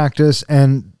batting practice,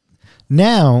 and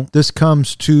now this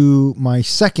comes to my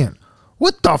second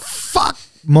what the fuck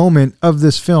moment of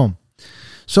this film.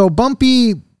 So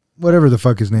Bumpy, whatever the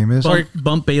fuck his name is.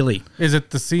 Bump Bailey. Is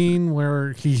it the scene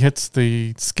where he hits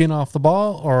the skin off the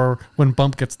ball, or when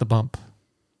Bump gets the bump?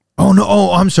 Oh, no.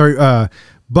 Oh, I'm sorry.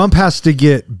 Bump has to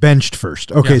get benched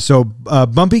first. Okay, yeah. So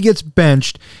Bumpy gets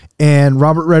benched, and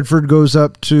Robert Redford goes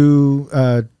up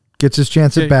to gets his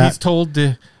chance at bat. He's told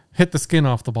to hit the skin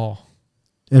off the ball.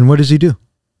 And what does he do?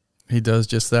 He does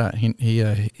just that.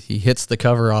 He hits the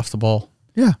cover off the ball.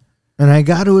 Yeah. And I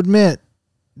got to admit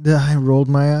that I rolled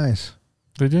my eyes.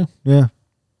 Did you? Yeah.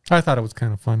 I thought it was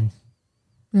kind of funny.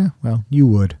 Yeah, well, you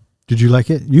would. Did you like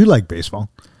it? You like baseball.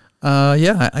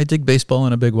 Yeah, I dig baseball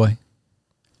in a big way.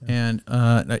 Yeah.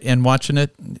 And watching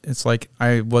it, it's like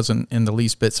I wasn't in the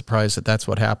least bit surprised that that's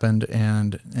what happened.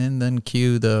 And then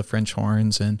cue the French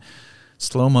horns and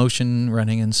slow motion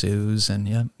running ensues. And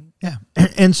yeah. Yeah.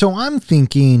 And so I'm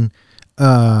thinking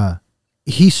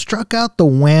he struck out the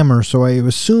whammer, so I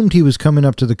assumed he was coming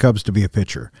up to the Cubs to be a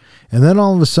pitcher. And then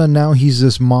all of a sudden now he's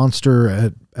this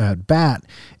monster at bat.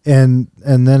 And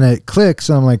then it clicks,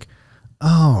 and I'm like,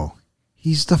 oh,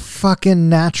 he's the fucking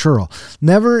Natural.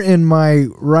 Never in my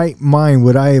right mind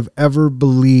would I have ever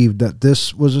believed that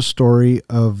this was a story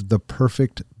of the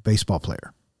perfect baseball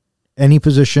player. Any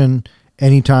position,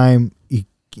 anytime.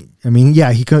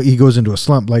 He goes into a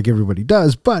slump like everybody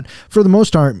does, but for the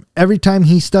most part, every time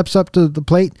he steps up to the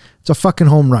plate, it's a fucking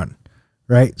home run,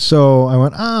 right? So I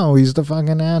went, oh, he's the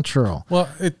fucking Natural. Well,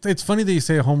 it's funny that you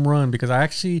say a home run, because I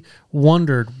actually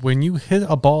wondered, when you hit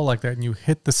a ball like that and you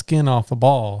hit the skin off the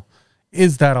ball,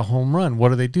 is that a home run? What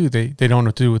do? They don't know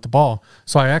what to do with the ball.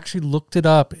 So I actually looked it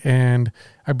up, and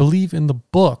I believe in the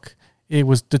book it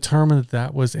was determined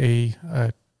that was a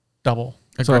double.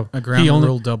 A ground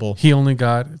rule double. He only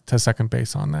got to second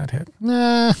base on that hit.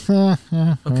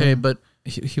 Okay, but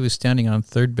he was standing on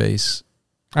third base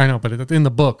I know, but in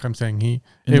the book, I'm saying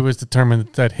it was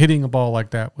determined that hitting a ball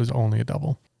like that was only a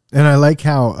double. And I like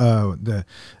how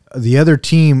the other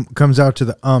team comes out to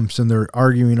the umps and they're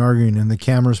arguing, and the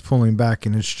camera's pulling back,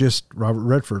 and it's just Robert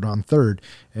Redford on third,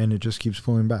 and it just keeps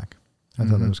pulling back. I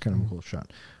thought that was kind of a cool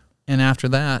shot. And after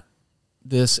that,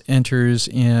 this enters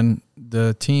in,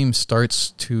 the team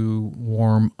starts to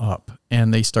warm up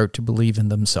and they start to believe in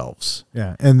themselves.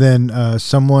 Yeah. And then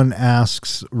someone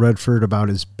asks Redford about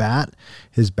his bat.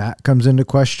 His bat comes into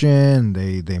question.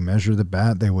 They measure the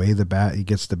bat. They weigh the bat. He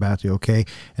gets the bat. Okay.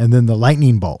 And then the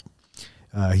lightning bolt.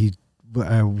 He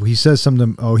says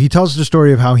something. Oh, he tells the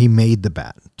story of how he made the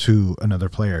bat to another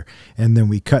player. And then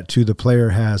we cut to the player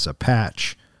has a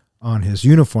patch on his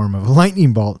uniform of a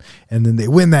lightning bolt, and then they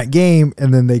win that game,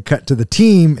 and then they cut to the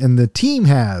team, and the team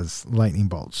has lightning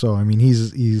bolts. So I mean,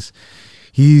 he's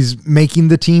making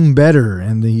the team better,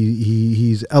 and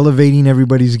he's elevating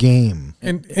everybody's game.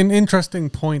 And an interesting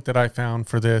point that I found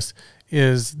for this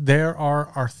is there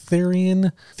are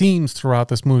Arthurian themes throughout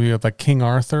this movie of like King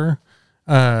Arthur,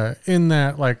 in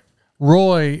that like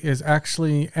Roy is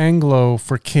actually Anglo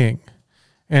for king,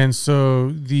 and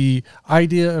so the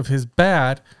idea of his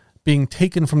bat being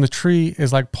taken from the tree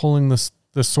is like pulling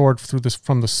the sword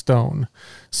from the stone.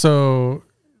 So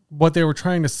what they were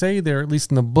trying to say there, at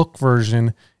least in the book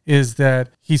version, is that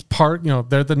he's part,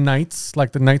 they're the knights,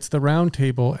 like the Knights of the Round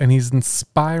Table, and he's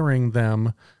inspiring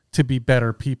them to be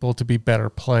better people, to be better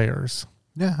players.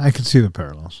 Yeah, I can see the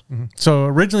parallels. Mm-hmm. So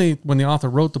originally, when the author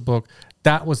wrote the book,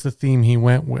 that was the theme he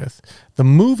went with. The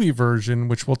movie version,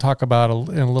 which we'll talk about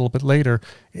in a little bit later,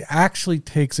 it actually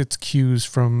takes its cues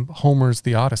from Homer's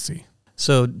The Odyssey.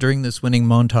 So during this winning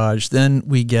montage, then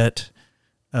we get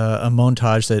a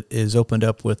montage that is opened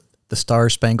up with the Star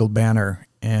Spangled Banner,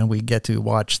 and we get to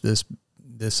watch this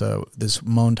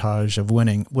montage of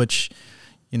winning, which,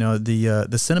 the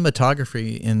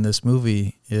cinematography in this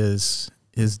movie is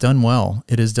done well.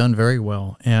 It is done very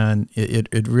well, and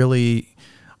it really,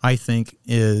 I think,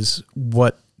 is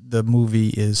what the movie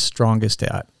is strongest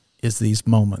at, is these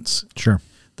moments. Sure.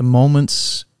 The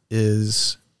moments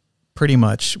is pretty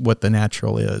much what The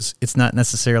Natural is. It's not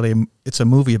necessarily, it's a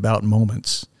movie about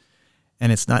moments,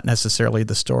 and it's not necessarily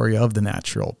the story of The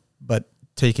Natural, but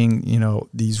taking,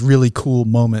 these really cool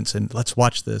moments and let's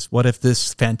watch this. What if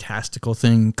this fantastical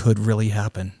thing could really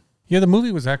happen? Yeah, the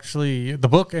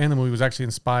book and the movie was actually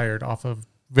inspired off of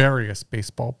various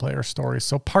baseball player stories.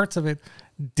 So parts of it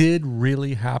did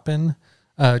really happen,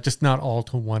 just not all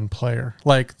to one player.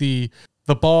 Like the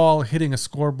ball hitting a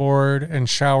scoreboard and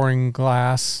showering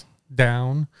glass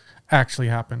down actually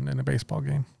happened in a baseball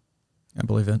game. I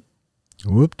believe it.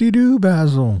 Whoop-de-doo,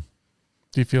 Basil.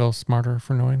 Do you feel smarter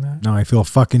for knowing that? No, I feel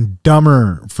fucking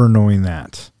dumber for knowing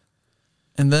that.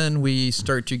 And then we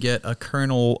start to get a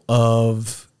kernel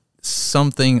of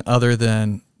something other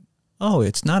than, oh,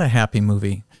 it's not a happy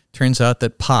movie. Turns out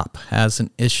that Pop has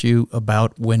an issue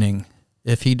about winning.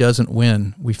 If he doesn't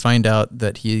win, we find out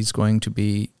that he's going to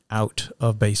be out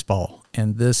of baseball.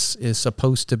 And this is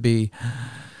supposed to be,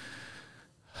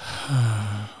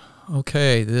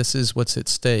 okay, this is what's at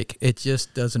stake. It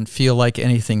just doesn't feel like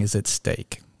anything is at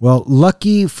stake. Well,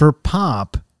 lucky for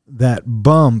Pop, that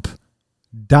Bump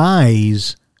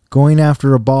dies going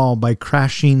after a ball by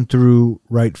crashing through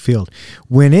right field.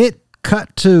 When it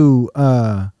cut to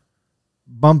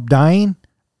Bump dying,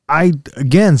 I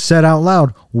again said out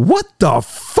loud, "What the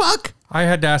fuck?" I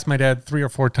had to ask my dad 3 or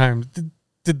 4 times,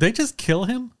 did they just kill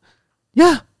him?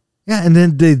 Yeah. And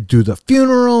then they do the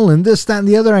funeral and this, that, and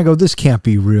the other. I go, this can't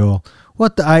be real.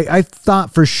 What the? I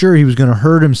thought for sure he was going to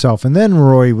hurt himself, and then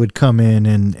Roy would come in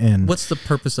and. What's the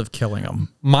purpose of killing him?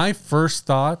 My first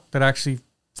thought that actually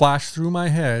flashed through my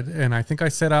head, and I think I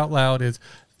said out loud, is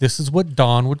this is what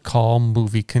Don would call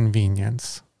movie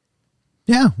convenience.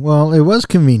 Yeah, well, it was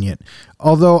convenient.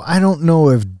 Although I don't know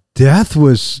if death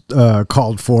was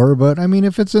called for, but I mean,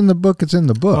 if it's in the book, it's in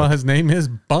the book. Well, his name is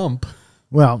Bump.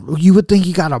 Well, you would think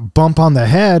he got a bump on the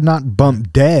head, not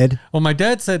bump dead. Well, my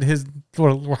dad said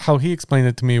how he explained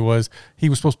it to me was he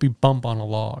was supposed to be Bump on a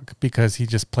log because he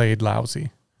just played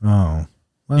lousy. Oh.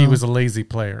 Well, He was a lazy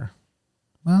player.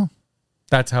 Well.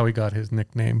 That's how he got his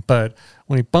nickname. But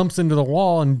when he bumps into the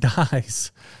wall and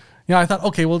dies, I thought,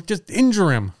 okay, well, just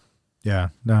injure him. Yeah,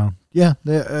 no. Yeah,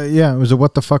 it was a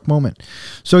what the fuck moment.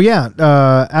 So, yeah,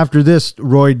 after this,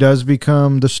 Roy does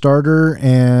become the starter,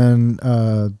 and,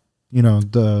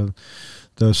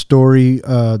 the story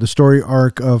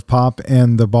arc of Pop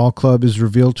and the ball club is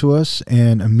revealed to us,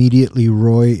 and immediately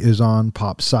Roy is on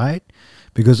Pop's side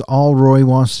because all Roy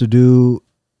wants to do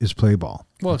is play ball.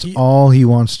 Well, That's all he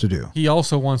wants to do. He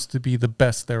also wants to be the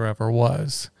best there ever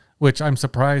was, which I'm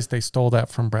surprised they stole that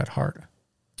from Bret Hart.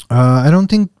 I don't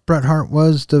think Bret Hart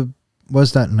was that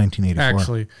in 1984.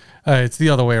 Actually, it's the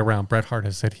other way around. Bret Hart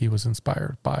has said he was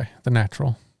inspired by The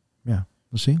Natural. Yeah.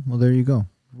 Well, see? Well, there you go.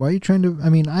 Why are you trying to... I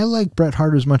mean, I like Bret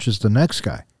Hart as much as the next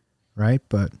guy, right?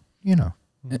 But, you know.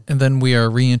 And then we are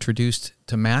reintroduced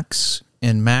to Max,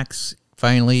 and Max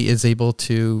finally is able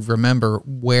to remember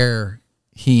where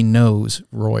he knows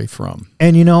Roy from.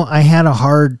 And, you know, I had a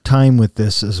hard time with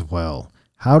this as well.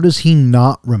 How does he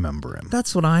not remember him?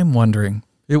 That's what I'm wondering.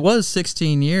 It was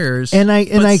 16 years. And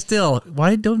I still,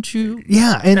 why don't you?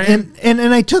 Yeah, and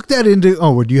I took that into,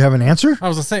 oh, do you have an answer? I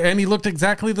was going to say, and he looked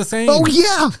exactly the same. Oh,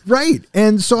 yeah, right.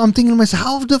 And so I'm thinking to myself,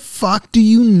 how the fuck do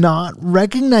you not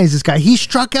recognize this guy? He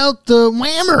struck out the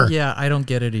whammer. Yeah, I don't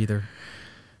get it either.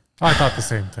 I thought the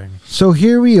same thing. So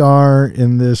here we are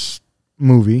in this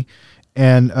movie,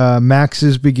 and Max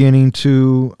is beginning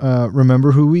to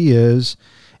remember who he is.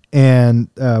 And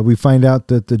we find out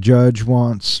that the judge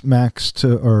wants Max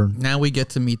to, or now we get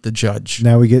to meet the judge.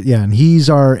 Now we get, yeah, and he's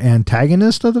our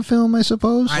antagonist of the film, I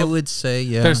suppose. I would say,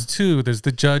 yeah. There's two. There's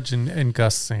the judge and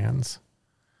Gus Sands.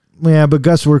 Yeah, but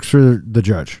Gus works for the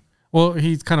judge. Well,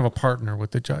 he's kind of a partner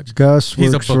with the judge.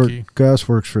 He's a bookie. Gus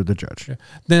works for the judge. Yeah.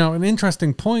 Now, an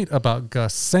interesting point about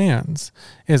Gus Sands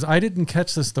is I didn't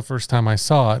catch this the first time I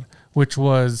saw it, which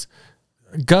was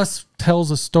Gus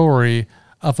tells a story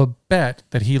of a bet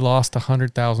that he lost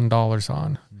 $100,000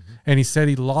 on. Mm-hmm. And he said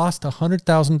he lost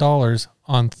 $100,000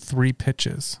 on 3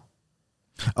 pitches.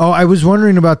 Oh, I was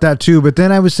wondering about that too, but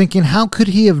then I was thinking, how could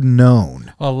he have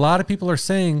known? A lot of people are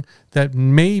saying that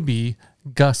maybe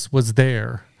Gus was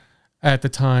there at the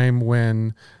time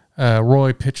when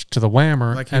Roy pitched to the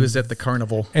whammer. Like he was at the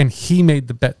carnival. And he made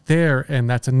the bet there, and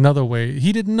that's another way.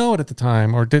 He didn't know it at the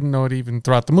time, or didn't know it even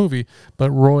throughout the movie, but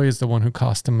Roy is the one who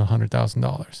cost him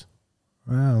 $100,000.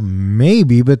 Well,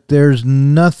 maybe, but there's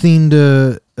nothing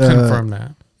to confirm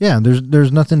that. Yeah,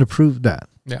 there's nothing to prove that.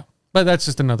 Yeah, but that's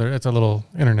just that's a little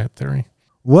internet theory.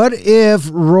 What if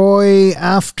Roy,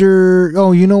 after,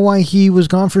 you know why he was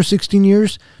gone for 16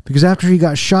 years? Because after he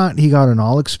got shot, he got an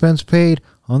all expense paid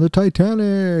on the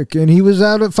Titanic, and he was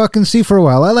out at fucking sea for a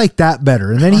while. I like that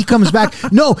better. And then he comes back.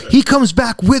 No, he comes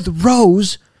back with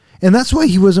Rose. And that's why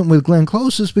he wasn't with Glenn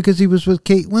Close, is because he was with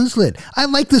Kate Winslet. I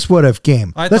like this what if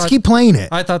game. Let's keep playing it.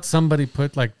 I thought somebody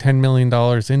put like $10 million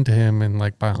into him and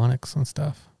like bionics and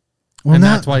stuff. Well, and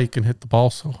that's why he can hit the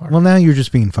ball so hard. Well, now you're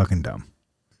just being fucking dumb.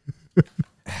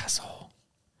 Asshole.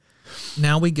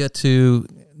 Now we get to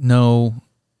know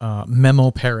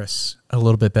Memo Paris a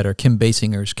little bit better, Kim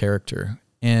Basinger's character.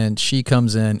 And she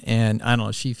comes in and I don't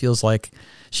know, she feels like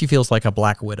a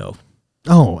Black Widow.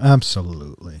 Oh,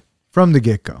 absolutely. From the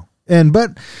get-go.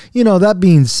 But, that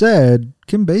being said,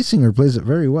 Kim Basinger plays it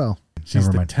very well. She's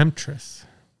the temptress.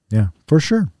 Yeah, for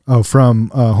sure. Oh, from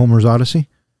Homer's Odyssey?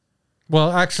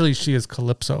 Well, actually, she is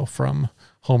Calypso from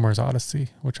Homer's Odyssey,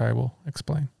 which I will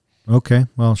explain. Okay.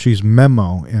 Well, she's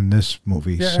Memo in this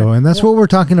movie. Yeah, and that's what we're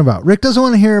talking about. Rick doesn't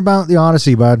want to hear about the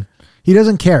Odyssey, bud. He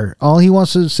doesn't care. All he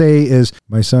wants to say is,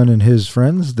 my son and his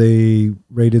friends, they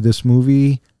rated this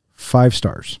movie 5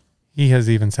 stars. He has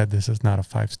even said this is not a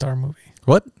 5-star movie.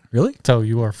 What? Really? So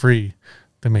you are free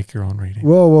to make your own rating.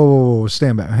 Whoa.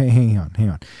 Stand back. Hey, hang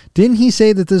on. Didn't he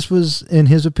say that this was, in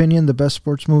his opinion, the best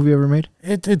sports movie ever made?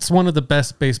 It's one of the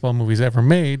best baseball movies ever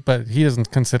made, but he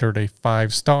doesn't consider it a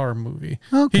 5-star movie.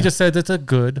 Okay. He just said it's a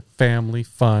good, family,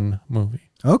 fun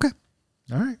movie. Okay.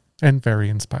 All right. And very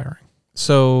inspiring.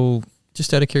 So,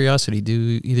 just out of curiosity,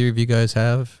 do either of you guys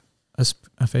have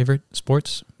a favorite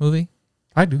sports movie?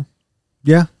 I do.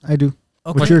 Yeah, I do.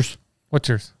 Okay. What's yours? What's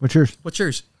yours? What's yours? What's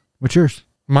yours? What's yours?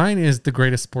 Mine is the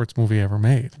greatest sports movie ever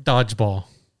made. Dodgeball.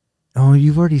 Oh,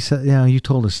 you've already said, yeah, you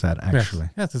told us that, actually.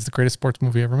 Yes, it's the greatest sports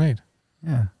movie ever made.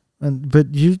 Yeah. But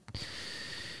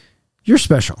you're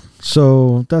special,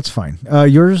 so that's fine.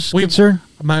 Yours, good sir?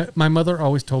 My mother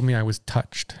always told me I was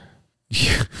touched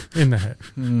in the head.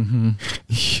 Mm-hmm.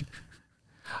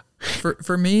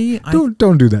 For me,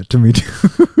 don't do that to me,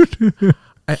 dude.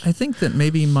 I think that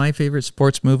maybe my favorite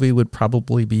sports movie would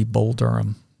probably be Bull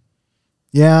Durham.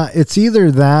 Yeah, it's either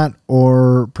that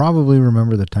or probably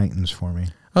Remember the Titans for me.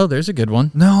 Oh, there's a good one.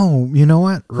 No, you know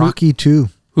what? Rocky 2.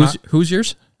 Who's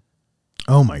yours?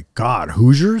 Oh my God,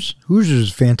 Hoosiers? Hoosiers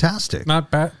is fantastic.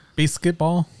 Not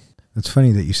basketball. It's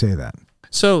funny that you say that.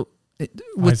 So,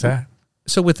 why is that?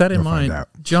 So with that in mind,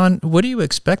 John, what do you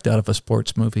expect out of a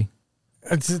sports movie?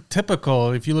 It's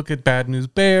typical. If you look at Bad News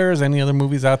Bears, any other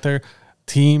movies out there,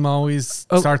 team always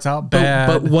starts out bad.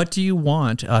 But what do you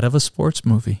want out of a sports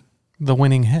movie? The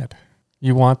winning hit.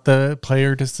 You want the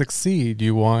player to succeed.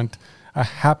 You want a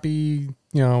happy,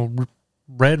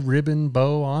 red ribbon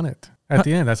bow on it at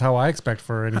the end. That's how I expect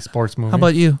for any sports movie. How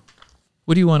about you?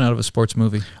 What do you want out of a sports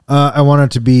movie? I want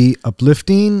it to be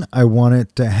uplifting. I want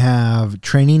it to have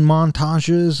training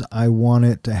montages. I want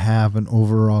it to have an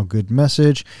overall good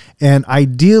message. And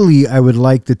ideally, I would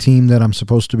like the team that I'm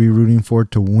supposed to be rooting for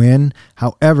to win.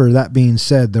 However, that being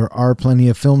said, there are plenty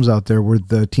of films out there where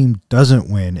the team doesn't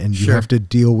win, and you Sure. have to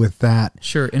deal with that.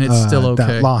 Sure, and it's still okay.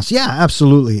 That loss. Yeah,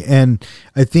 absolutely. And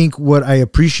I think what I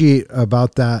appreciate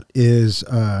about that is,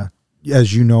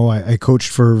 as you know, I coached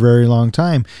for a very long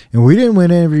time, and we didn't win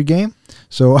every game.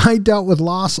 So I dealt with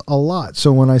loss a lot.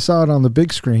 So when I saw it on the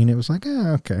big screen, it was like,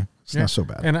 okay, it's not so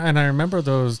bad. And I remember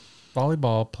those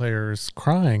volleyball players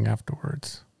crying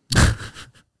afterwards.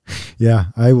 Yeah,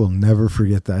 I will never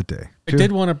forget that day. I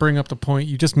did want to bring up the point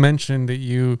you just mentioned that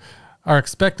you are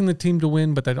expecting the team to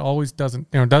win, but that always doesn't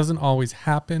always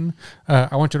happen.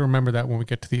 I want you to remember that when we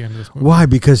get to the end of this movie. Why?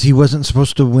 Because he wasn't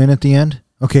supposed to win at the end?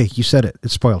 Okay, you said it.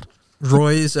 It's spoiled.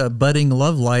 Roy's budding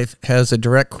love life has a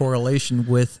direct correlation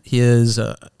with his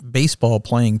baseball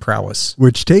playing prowess.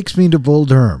 Which takes me to Bull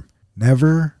Durham.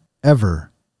 Never,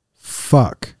 ever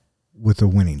fuck with a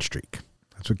winning streak.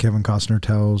 That's what Kevin Costner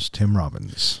tells Tim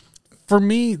Robbins. For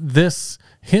me,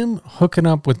 him hooking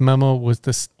up with Memo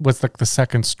was like the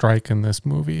second strike in this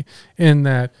movie. In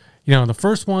that, the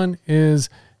first one is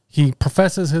he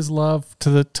professes his love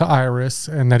to Iris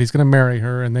and that he's going to marry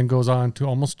her, and then goes on to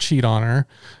almost cheat on her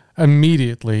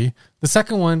immediately. The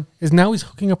second one is now he's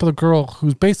hooking up with a girl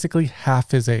who's basically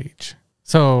half his age.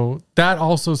 So that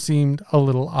also seemed a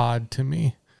little odd to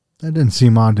me. That didn't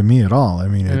seem odd to me at all. I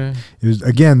mean, it was,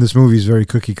 again, this movie is very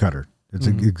cookie cutter. It's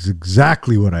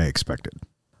exactly what I expected.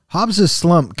 Hobbs'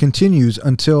 slump continues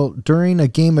until during a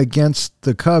game against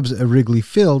the Cubs at Wrigley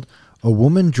Field, a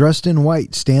woman dressed in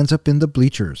white stands up in the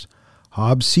bleachers.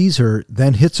 Hobbs sees her,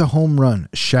 then hits a home run,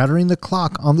 shattering the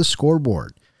clock on the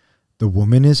scoreboard. The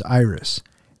woman is Iris,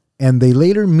 and they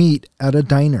later meet at a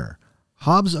diner.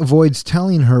 Hobbs avoids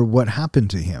telling her what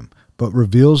happened to him, but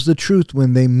reveals the truth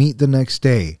when they meet the next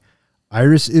day.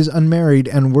 Iris is unmarried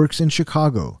and works in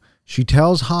Chicago. She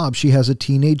tells Hobbs she has a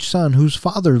teenage son whose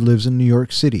father lives in New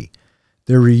York City.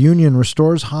 Their reunion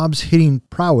restores Hobbs' hitting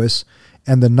prowess,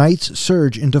 and the Knights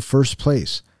surge into first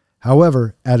place.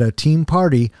 However, at a team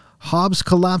party, Hobbs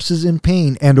collapses in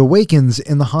pain and awakens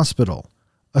in the hospital.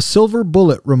 A silver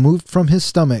bullet removed from his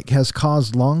stomach has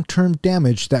caused long-term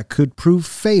damage that could prove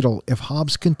fatal if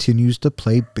Hobbs continues to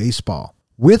play baseball.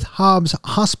 With Hobbs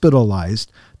hospitalized,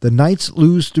 the Knights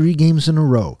lose 3 games in a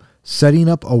row, setting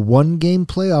up a 1-game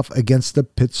playoff against the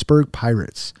Pittsburgh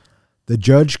Pirates. The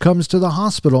judge comes to the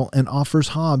hospital and offers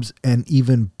Hobbs an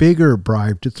even bigger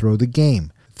bribe to throw the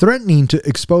game, threatening to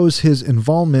expose his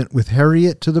involvement with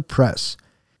Harriet to the press.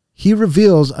 He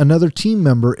reveals another team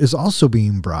member is also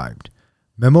being bribed.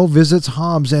 Memo visits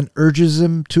Hobbs and urges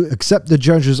him to accept the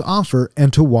judge's offer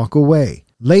and to walk away.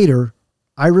 Later,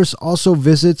 Iris also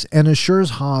visits and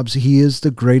assures Hobbs he is the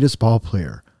greatest ball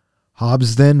player.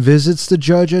 Hobbs then visits the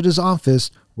judge at his office,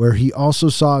 where he also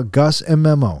saw Gus and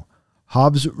Memo.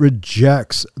 Hobbs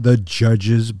rejects the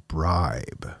judge's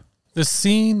bribe. The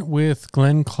scene with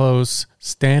Glenn Close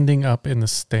standing up in the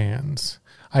stands,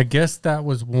 I guess that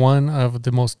was one of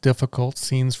the most difficult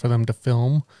scenes for them to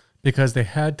film, because they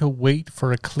had to wait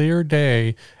for a clear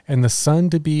day and the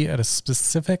sun to be at a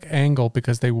specific angle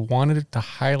because they wanted it to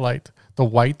highlight the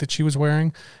white that she was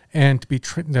wearing, and to be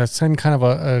to send kind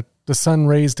of the sun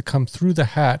rays to come through the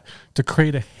hat to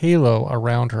create a halo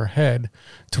around her head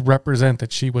to represent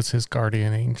that she was his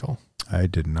guardian angel. I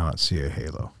did not see a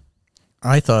halo.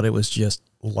 I thought it was just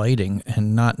lighting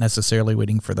and not necessarily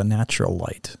waiting for the natural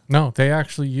light. No, they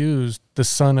actually used the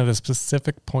sun at a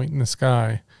specific point in the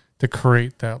sky to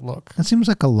create that look. That seems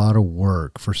like a lot of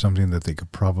work for something that they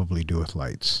could probably do with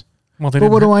lights. Well,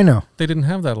 but what do I know? They didn't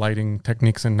have that lighting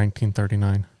techniques in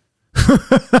 1939.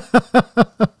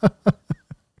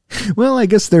 Well, I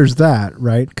guess there's that,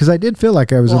 right? Because I did feel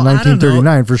like I was in I don't know.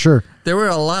 1939 for sure. There were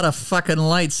a lot of fucking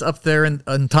lights up there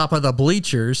on top of the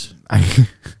bleachers.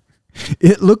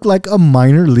 It looked like a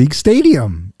minor league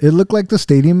stadium. It looked like the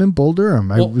stadium in Bull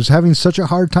Durham. I was having such a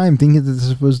hard time thinking that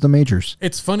this was the majors.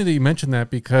 It's funny that you mentioned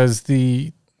that, because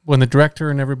when the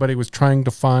director and everybody was trying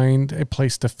to find a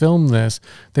place to film this,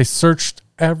 they searched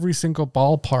every single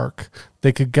ballpark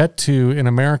they could get to in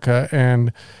America,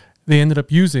 and they ended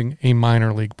up using a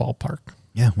minor league ballpark.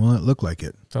 Yeah, well, it looked like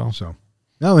it. So.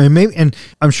 No, and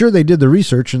I'm sure they did the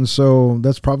research, and so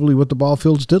that's probably what the ball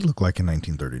fields did look like in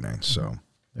 1939. So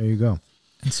there you go.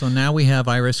 And so now we have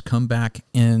Iris come back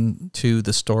into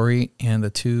the story, and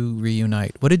the two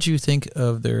reunite. What did you think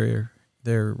of their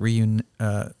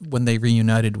when they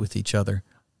reunited with each other?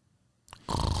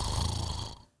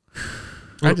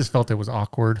 I just felt it was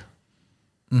awkward.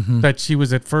 That she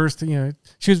was at first,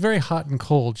 she was very hot and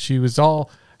cold. She was all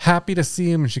happy to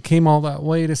see him, and she came all that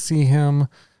way to see him.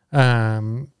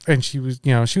 And she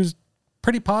was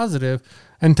pretty positive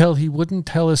until he wouldn't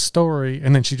tell his story,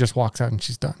 and then she just walks out and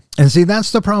she's done. And see,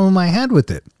 that's the problem I had with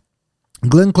it.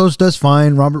 Glenn Close does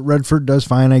fine. Robert Redford does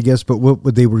fine, I guess. But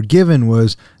what they were given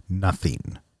was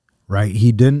nothing, right?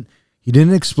 He didn't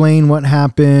explain what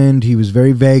happened. He was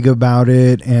very vague about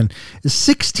it. And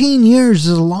 16 years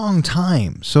is a long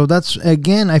time. So that's,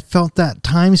 again, I felt that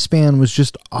time span was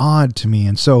just odd to me.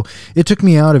 And so it took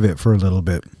me out of it for a little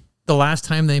bit. The last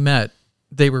time they met,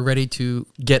 they were ready to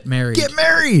get married. Get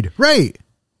married, right.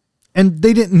 And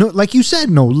they didn't know, like you said,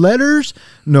 no letters,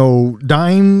 no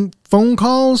dime phone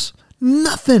calls,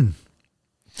 nothing.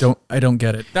 I don't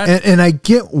get it. And I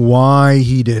get why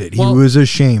he did it. He was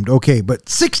ashamed. Okay, but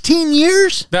 16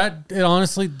 years?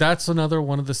 Honestly, that's another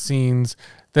one of the scenes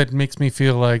that makes me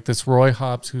feel like this Roy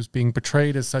Hobbs, who's being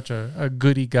portrayed as such a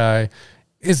goody guy,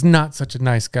 is not such a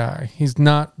nice guy. He's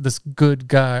not this good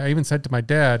guy. I even said to my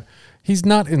dad, he's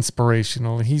not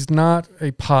inspirational. He's not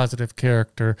a positive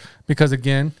character because,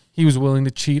 again, he was willing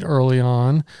to cheat early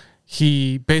on.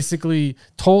 He basically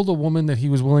told a woman that he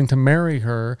was willing to marry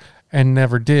her and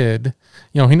never did.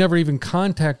 He never even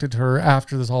contacted her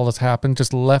after all this happened,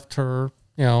 just left her,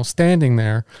 standing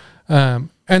there. And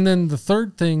then the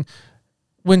third thing,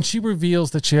 when she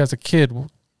reveals that she has a kid,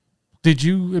 did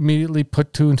you immediately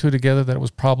put two and two together that it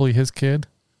was probably his kid?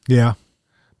 Yeah.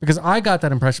 Because I got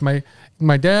that impression.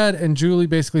 My dad and Julie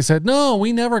basically said, no,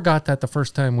 we never got that the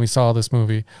first time we saw this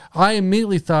movie. I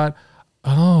immediately thought,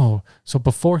 oh, so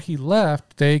before he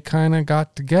left, they kind of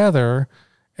got together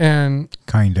and...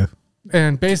 Kind of.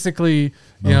 And basically,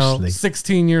 Mostly.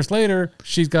 16 years later,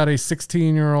 she's got a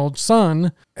 16-year-old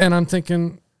son. And I'm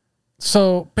thinking,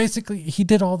 so basically he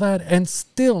did all that and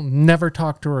still never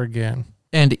talked to her again.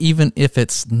 And even if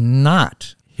it's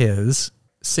not his...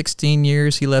 16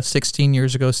 years, he left 16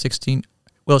 years ago, 16.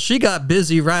 Well, she got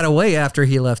busy right away after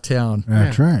he left town.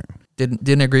 That's right.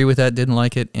 Didn't agree with that, didn't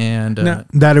like it. And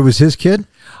that it was his kid?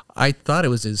 I thought it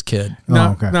was his kid.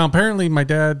 Now, okay. Now, apparently my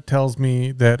dad tells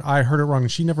me that I heard it wrong.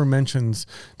 She never mentions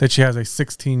that she has a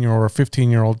 16-year-old or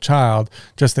 15-year-old child,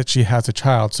 just that she has a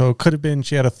child. So it could have been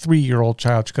she had a 3-year-old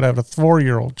child. She could have a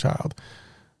 4-year-old child.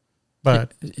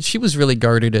 But she was really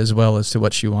guarded as well as to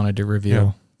what she wanted to reveal.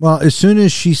 Yeah. Well, as soon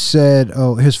as she said,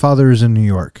 oh, his father is in New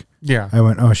York, I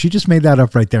went, oh, she just made that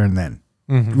up right there and then.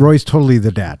 Mm-hmm. Roy's totally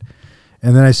the dad.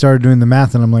 And then I started doing the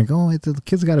math, and I'm like, oh, the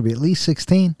kid's got to be at least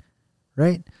 16,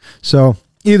 right? So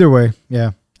either way,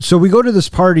 yeah. So we go to this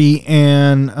party,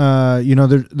 and,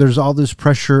 there's all this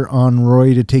pressure on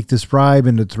Roy to take this bribe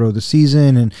and to throw the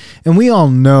season. And we all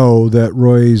know that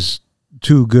Roy's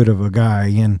too good of a guy.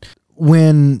 And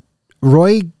when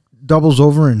Roy doubles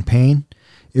over in pain,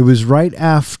 it was right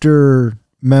after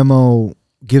Memo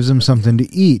gives him something to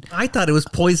eat. I thought it was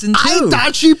poison too. I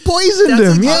thought she poisoned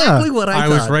That's him. Exactly Yeah. what I thought.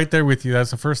 was right there with you.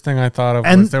 That's the first thing I thought of.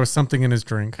 Was there was something in his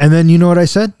drink, And then you know what I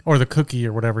said? or the cookie,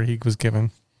 or whatever he was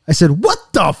given. I said, what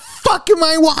the fuck am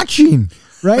I watching?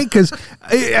 Right? Because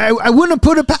I wouldn't have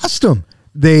put it past him.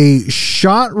 They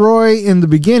shot Roy in the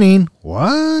beginning.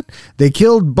 What? They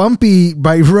killed Bumpy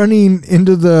by running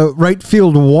into the right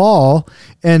field wall.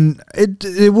 And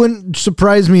it wouldn't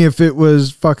surprise me if it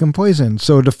was fucking poison.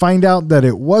 So to find out that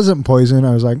it wasn't poison,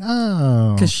 I was like,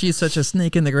 oh. Because she's such a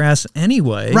snake in the grass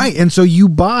anyway. Right. And so you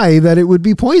buy that it would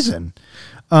be poison.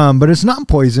 But it's not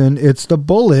poison. It's the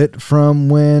bullet from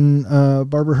when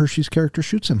Barbara Hershey's character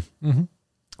shoots him,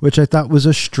 which I thought was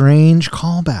a strange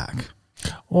callback.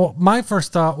 Well, my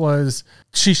first thought was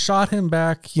she shot him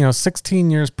back, 16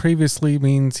 years previously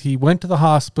means he went to the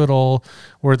hospital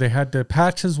where they had to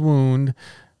patch his wound.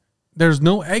 There's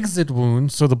no exit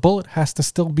wound, so the bullet has to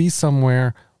still be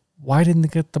somewhere. Why didn't they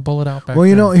get the bullet out back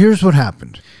then? Well, here's what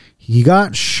happened. He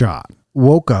got shot,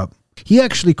 woke up. He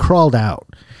actually crawled out,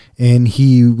 and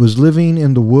he was living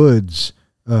in the woods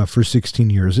for 16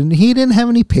 years. And he didn't have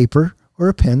any paper or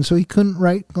a pen, so he couldn't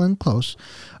write Glenn Close.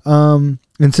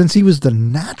 And since he was the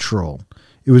natural,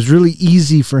 it was really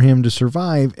easy for him to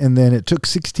survive. And then it took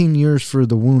 16 years for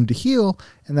the wound to heal.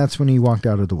 And that's when he walked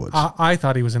out of the woods. I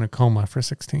thought he was in a coma for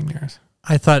 16 years.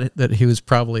 I thought that he was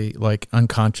probably like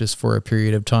unconscious for a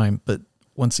period of time. But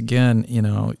once again,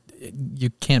 you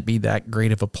can't be that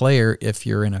great of a player if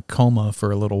you're in a coma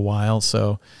for a little while.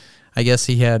 So I guess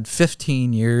he had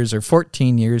 15 years or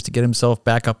 14 years to get himself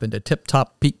back up into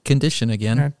tip-top peak condition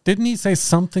again. Didn't he say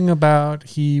something about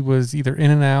he was either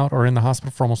in and out or in the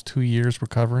hospital for almost 2 years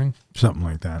recovering? Something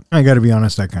like that. I got to be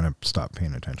honest, I kind of stopped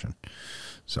paying attention.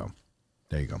 So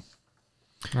there you go.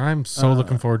 I'm so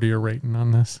looking forward to your rating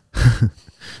on this.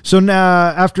 So now,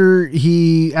 after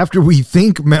we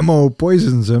think Memo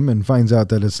poisons him and finds out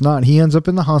that it's not, he ends up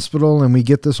in the hospital, and we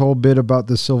get this whole bit about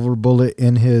the silver bullet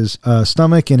in his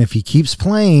stomach, and if he keeps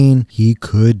playing, he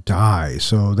could die.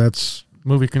 So that's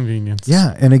movie convenience.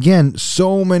 Yeah, and again,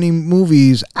 so many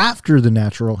movies after The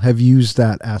Natural have used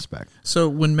that aspect. So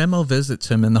when Memo visits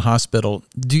him in the hospital,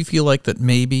 do you feel like that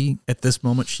maybe at this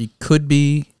moment she could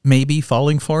be maybe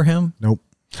falling for him? Nope.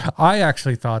 I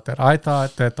actually thought that. I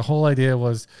thought that the whole idea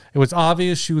was, it was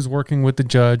obvious she was working with the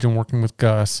judge and working with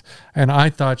Gus, and I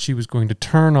thought she was going to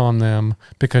turn on them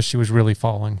because she was really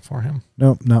falling for him.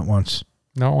 Nope, not once.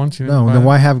 Not once? You No, then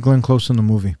why have Glenn Close in the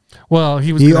movie? Well,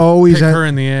 he was He gonna always pick had- her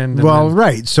in the end. Well,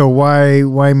 right. So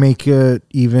why make it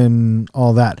even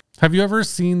all that? Have you ever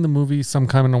seen the movie Some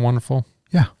Kind of Wonderful?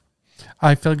 Yeah.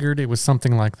 I figured it was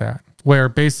something like that, where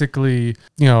basically,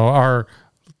 our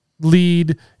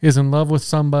lead is in love with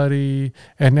somebody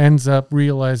and ends up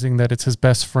realizing that it's his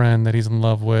best friend that he's in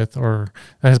love with, or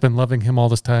that has been loving him all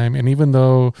this time. And even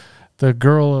though the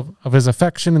girl of his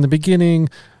affection in the beginning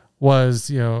was,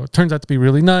 turns out to be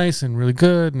really nice and really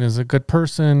good and is a good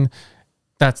person,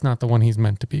 that's not the one he's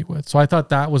meant to be with. So I thought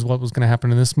that was what was going to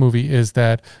happen in this movie, is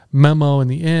that Memo in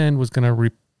the end was going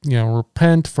to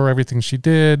repent for everything she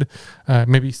did,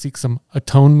 maybe seek some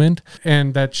atonement,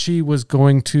 and that she was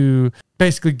going to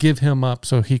basically give him up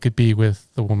so he could be with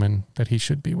the woman that he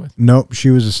should be with. Nope, she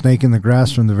was a snake in the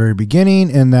grass from the very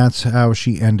beginning, and that's how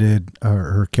she ended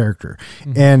her character.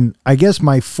 Mm-hmm. And I guess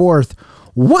my fourth,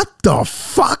 what the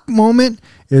fuck moment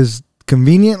is,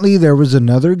 conveniently, there was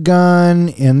another gun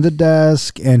in the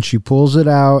desk, and she pulls it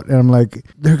out, and I'm like,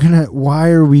 why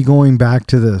are we going back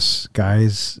to this,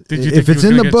 guys? Did you if think it's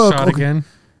in the book, shot again?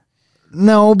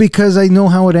 No, because I know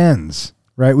how it ends.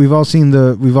 Right? We've all seen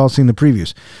the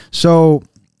previews. So,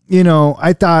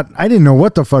 I didn't know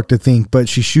what the fuck to think, but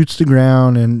she shoots the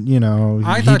ground, and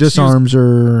he disarms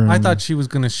her. I thought she was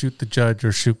going to shoot the judge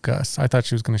or shoot Gus. I thought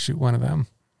she was going to shoot one of them.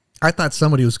 I thought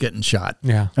somebody was getting shot.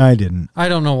 Yeah. I didn't. I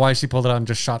don't know why she pulled it out and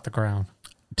just shot the ground.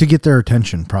 To get their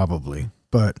attention, probably.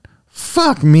 But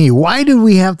fuck me. Why did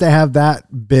we have to have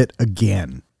that bit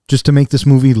again? Just to make this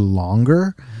movie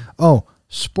longer? Oh,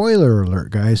 spoiler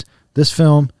alert, guys. This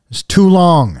film is too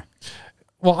long.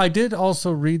 Well, I did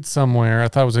also read somewhere, I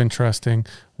thought it was interesting,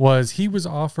 was he was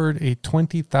offered a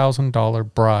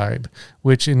 $20,000 bribe,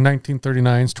 which in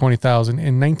 1939 is $20,000.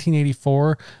 In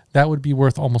 1984, that would be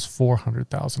worth almost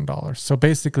 $400,000. So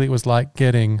basically, it was like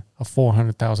getting a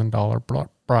 $400,000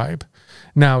 bribe.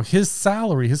 Now, his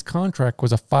salary, his contract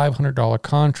was a $500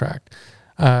 contract.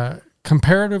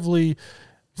 Comparatively,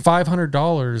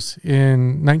 $500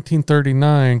 in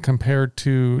 1939 compared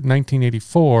to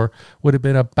 1984 would have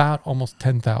been about almost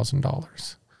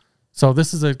 $10,000. So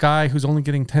this is a guy who's only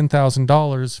getting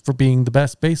 $10,000 for being the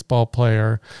best baseball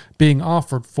player, being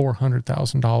offered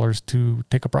 $400,000 to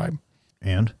take a bribe.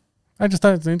 And? I just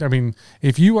thought,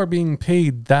 if you are being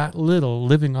paid that little,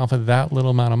 living off of that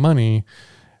little amount of money,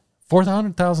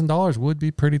 $400,000 would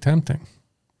be pretty tempting.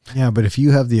 Yeah, but if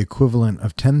you have the equivalent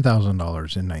of $10,000 in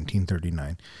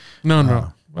 1939.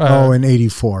 No. In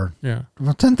 84. Yeah.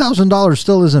 Well, $10,000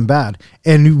 still isn't bad.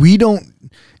 And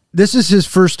this is his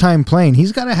first time playing.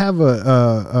 He's got to have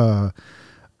a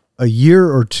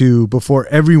year or two before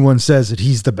everyone says that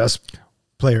he's the best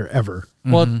player ever.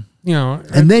 Well,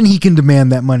 and then he can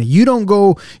demand that money. You don't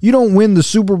win the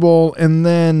Super Bowl and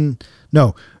then,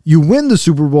 no, you win the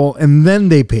Super Bowl and then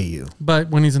they pay you. But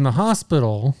when he's in the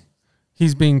hospital,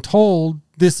 he's being told,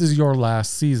 this is your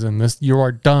last season. You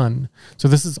are done. So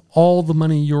this is all the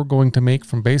money you're going to make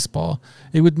from baseball.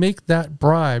 It would make that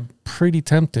bribe pretty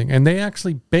tempting. And they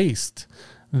actually based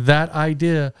that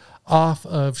idea off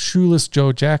of Shoeless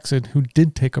Joe Jackson, who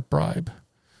did take a bribe.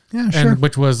 Yeah, sure.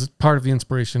 Which was part of the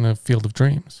inspiration of Field of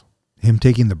Dreams. Him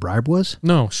taking the bribe was?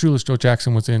 No, Shoeless Joe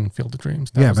Jackson was in Field of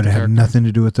Dreams. Yeah, but it had nothing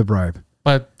to do with the bribe.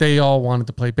 But they all wanted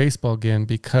to play baseball again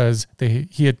because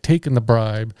he had taken the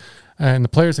bribe, and the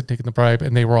players had taken the bribe,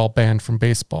 and they were all banned from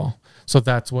baseball. So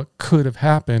that's what could have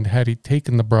happened had he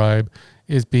taken the bribe,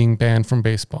 is being banned from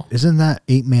baseball. Isn't that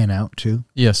 8 Man Out too?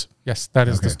 Yes. Yes, that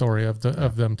is the story of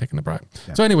them taking the bribe.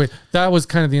 Yeah. So anyway, that was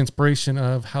kind of the inspiration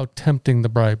of how tempting the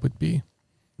bribe would be.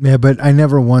 Yeah, but I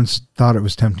never once thought it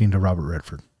was tempting to Robert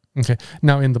Redford. Okay.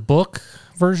 Now in the book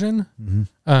version,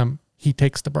 he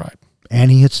takes the bribe. And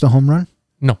he hits the home run?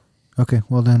 No. Okay,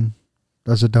 well then,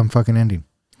 that's a dumb fucking ending.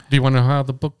 Do you want to know how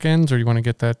the book ends, or do you want to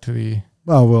get that to the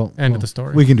end of the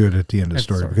story? We can do it at the end of the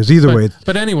story, because either way,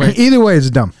 it's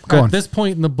dumb. Go on. At this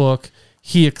point in the book,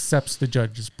 he accepts the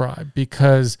judge's bribe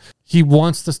because he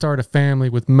wants to start a family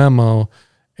with Memo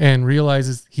and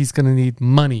realizes he's going to need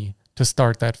money to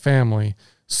start that family.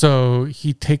 So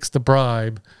he takes the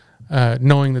bribe,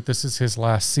 knowing that this is his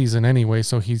last season anyway,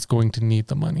 so he's going to need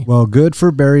the money. Well, good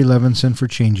for Barry Levinson for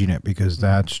changing it, because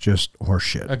that's just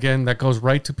horseshit. Again, that goes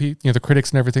right to the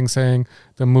critics and everything saying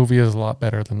the movie is a lot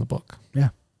better than the book. Yeah.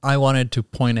 I wanted to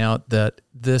point out that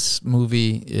this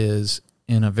movie is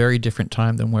in a very different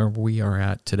time than where we are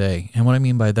at today. And what I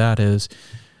mean by that is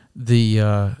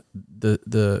the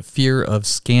fear of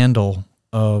scandal,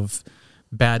 of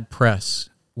bad press,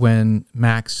 when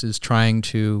Max is trying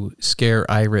to scare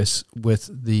Iris with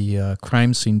the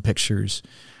crime scene pictures,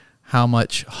 how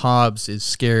much Hobbs is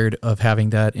scared of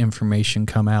having that information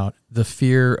come out. The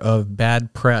fear of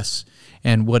bad press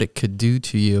and what it could do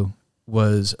to you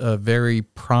was a very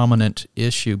prominent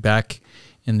issue back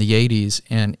in the 80s,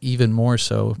 and even more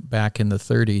so back in the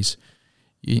 30s.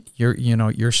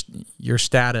 Your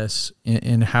status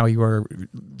in how you are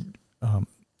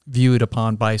viewed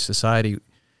upon by society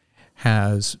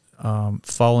has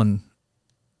fallen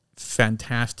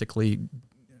fantastically.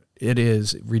 It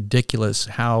is ridiculous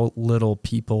how little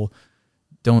people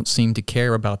don't seem to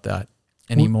care about that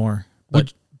anymore.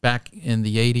 But back in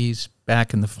the 80s,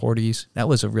 back in the 40s, that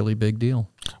was a really big deal.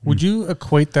 Would you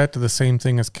equate that to the same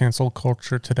thing as cancel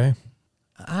culture today?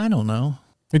 I don't know.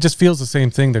 It just feels the same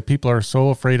thing, that people are so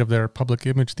afraid of their public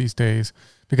image these days,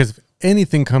 because if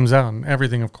anything comes out, and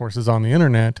everything, of course, is on the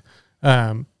internet,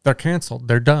 they're canceled.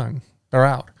 They're done. They're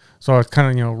out. So it's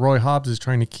kind of, Roy Hobbs is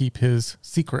trying to keep his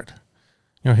secret,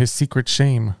 his secret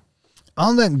shame.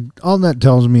 All that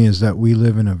tells me is that we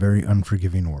live in a very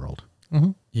unforgiving world.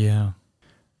 Mm-hmm. Yeah.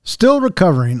 Still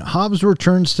recovering, Hobbs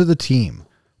returns to the team.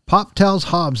 Pop tells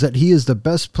Hobbs that he is the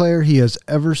best player he has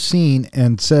ever seen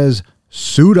and says,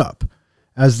 "Suit up."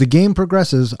 As the game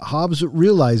progresses, Hobbs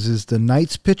realizes the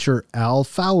Knights pitcher Al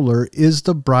Fowler is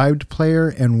the bribed player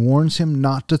and warns him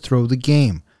not to throw the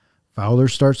game. Fowler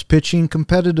starts pitching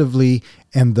competitively,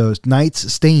 and the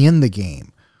Knights stay in the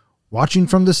game. Watching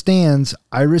from the stands,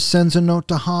 Iris sends a note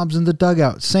to Hobbs in the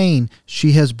dugout saying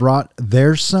she has brought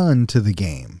their son to the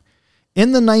game.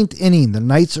 In the 9th inning, the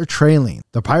Knights are trailing.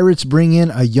 The Pirates bring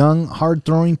in a young,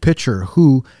 hard-throwing pitcher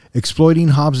who, exploiting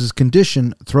Hobbs'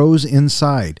 condition, throws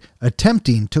inside,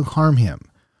 attempting to harm him.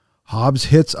 Hobbs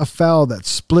hits a foul that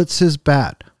splits his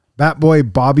bat. Bat boy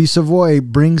Bobby Savoy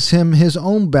brings him his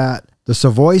own bat, the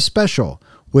Savoy Special,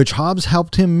 which Hobbs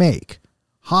helped him make.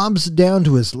 Hobbs, down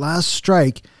to his last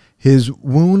strike, his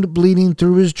wound bleeding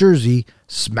through his jersey,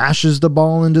 smashes the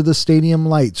ball into the stadium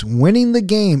lights, winning the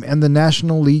game and the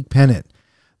National League pennant.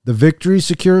 The victory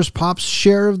secures Pop's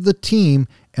share of the team,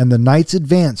 and the Knights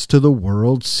advance to the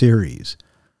World Series.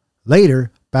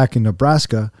 Later, back in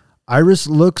Nebraska, Iris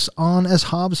looks on as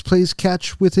Hobbs plays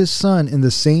catch with his son in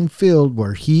the same field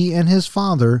where he and his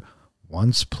father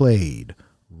once played.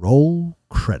 Roll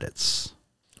credits.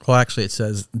 Well, actually, it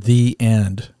says the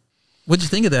end. What'd you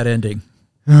think of that ending?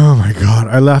 Oh my God,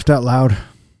 I laughed out loud.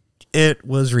 It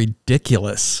was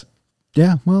ridiculous.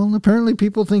 Yeah, well, apparently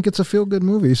people think it's a feel-good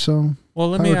movie, so Well,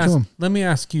 let me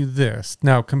ask you this.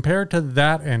 Now, compared to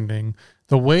that ending,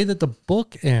 the way that the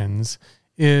book ends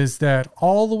is that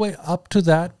all the way up to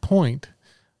that point,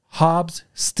 Hobbs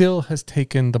still has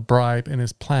taken the bribe and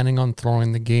is planning on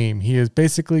throwing the game. He is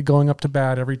basically going up to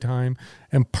bat every time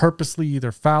and purposely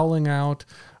either fouling out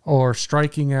or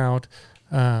striking out.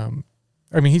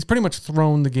 He's pretty much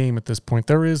thrown the game at this point.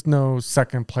 There is no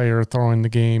second player throwing the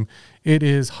game. It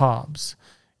is Hobbs.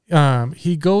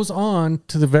 He goes on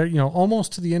to the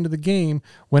almost to the end of the game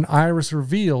when Iris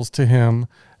reveals to him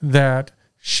that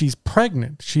she's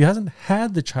pregnant. She hasn't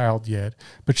had the child yet,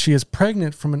 but she is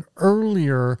pregnant from an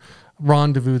earlier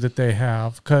rendezvous that they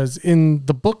have, because in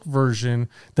the book version,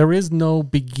 there is no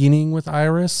beginning with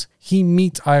Iris. He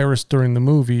meets Iris during the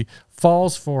movie,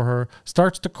 falls for her,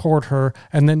 starts to court her,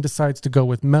 and then decides to go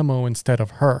with Memo instead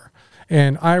of her.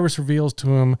 And Iris reveals to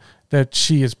him that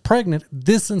she is pregnant.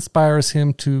 This inspires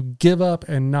him to give up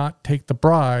and not take the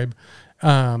bribe,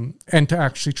 and to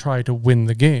actually try to win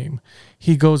the game.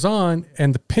 He goes on,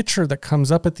 and the picture that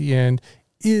comes up at the end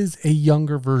is a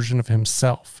younger version of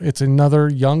himself. It's another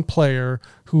young player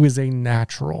who is a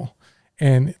natural.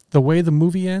 And the way the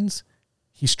movie ends,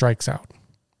 he strikes out,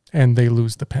 and they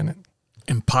lose the pennant.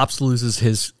 And Pops loses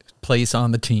his place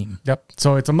on the team. Yep.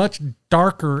 So it's a much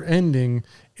darker ending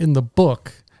in the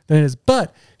book than it is.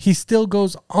 But he still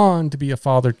goes on to be a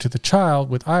father to the child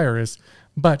with Iris,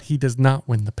 but he does not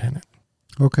win the pennant.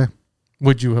 Okay.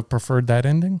 Would you have preferred that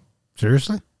ending?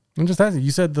 Seriously? I'm just asking.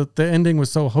 You said that the ending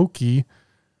was so hokey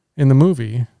in the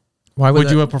movie. Why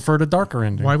would you have preferred a darker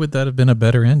ending? Why would that have been a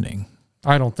better ending?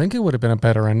 I don't think it would have been a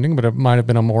better ending, but it might have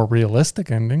been a more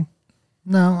realistic ending.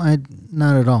 No,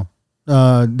 not at all.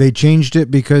 They changed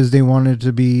it because they wanted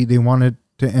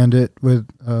to end it with,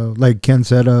 like Ken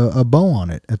said, a bow on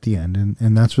it at the end.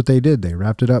 And that's what they did. They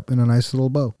wrapped it up in a nice little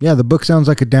bow. Yeah, the book sounds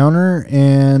like a downer,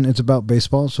 and it's about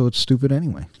baseball, so it's stupid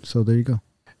anyway. So there you go.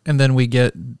 And then we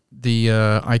get the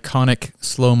iconic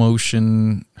slow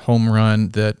motion home run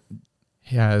that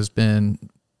has been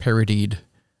parodied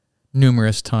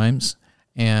numerous times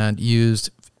and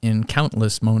used in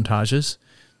countless montages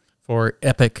for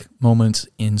epic moments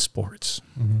in sports.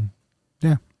 Mm-hmm.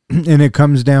 Yeah. And it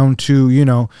comes down to,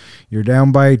 you're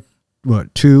down by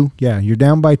what, 2? Yeah, you're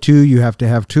down by 2. You have to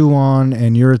have 2 on,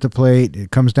 and you're at the plate.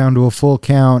 It comes down to a full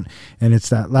count, and it's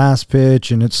that last pitch,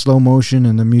 and it's slow motion,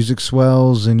 and the music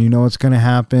swells, and you know it's going to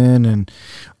happen. And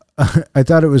I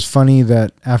thought it was funny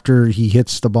that after he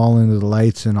hits the ball into the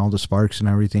lights and all the sparks and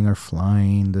everything are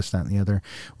flying, this, that, and the other,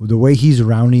 the way he's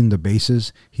rounding the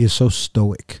bases, he is so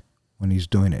stoic when he's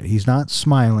doing it. He's not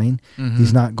smiling. Mm-hmm.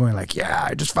 He's not going like, yeah,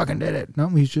 I just fucking did it. No,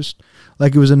 he's just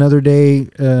like it was another day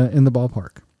in the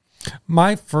ballpark.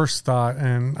 My first thought,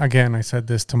 and again, I said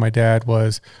this to my dad,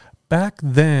 was back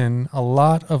then, a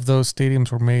lot of those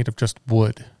stadiums were made of just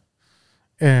wood.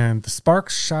 And the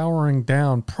sparks showering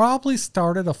down probably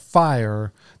started a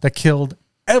fire that killed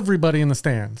everybody in the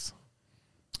stands.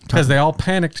 Because they all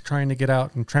panicked trying to get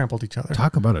out and trampled each other.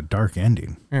 Talk about a dark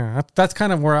ending. Yeah, that's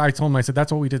kind of where I told him, I said,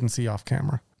 that's what we didn't see off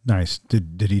camera. Nice.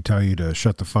 Did he tell you to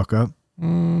shut the fuck up?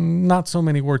 Not so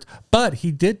many words. But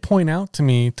he did point out to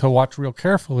me to watch real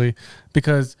carefully,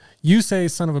 because you say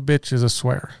son of a bitch is a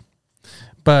swear.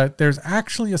 But there's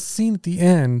actually a scene at the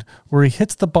end where he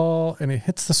hits the ball and it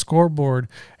hits the scoreboard,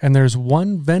 and there's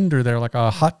one vendor there, like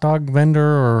a hot dog vendor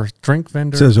or drink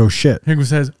vendor. Says, oh shit. Who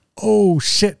says, oh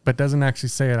shit, but doesn't actually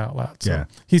say it out loud. So yeah.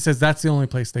 He says that's the only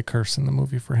place they curse in the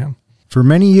movie for him. For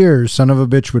many years, son of a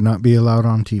bitch would not be allowed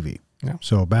on TV. Yeah.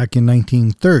 So back in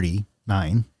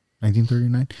 1939,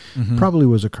 probably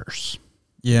was a curse.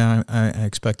 Yeah, I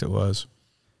expect it was.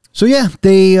 So yeah,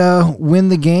 they win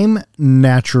the game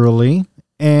naturally,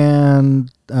 and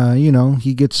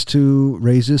he gets to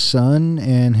raise his son,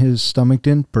 and his stomach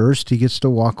didn't burst. He gets to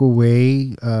walk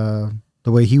away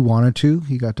the way he wanted to.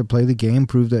 He got to play the game,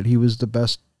 prove that he was the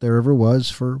best there ever was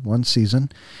for one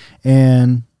season.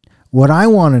 And what I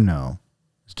want to know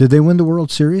is, did they win the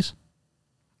World Series?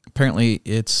 Apparently,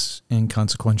 it's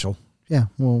inconsequential. Yeah,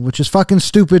 well, which is fucking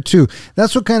stupid too.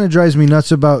 That's what kind of drives me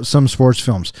nuts about some sports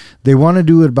films. They want to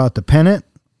do it about the pennant.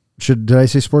 Did I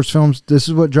say sports films? This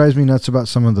is what drives me nuts about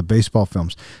some of the baseball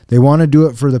films. They want to do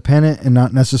it for the pennant and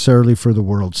not necessarily for the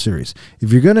World Series.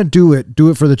 If you're going to do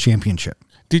it for the championship.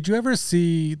 Did you ever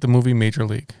see the movie Major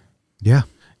League? Yeah.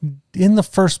 In the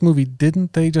first movie,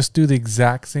 didn't they just do the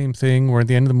exact same thing where at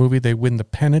the end of the movie they win the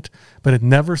pennant, but it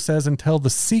never says until the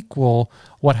sequel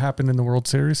what happened in the World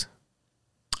Series?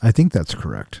 I think that's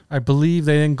correct. I believe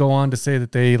they didn't go on to say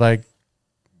that they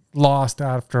lost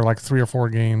after 3 or 4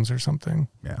 games or something.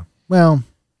 Yeah. Well,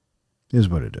 is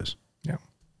what it is. Yeah.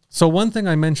 So one thing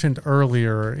I mentioned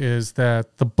earlier is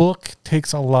that the book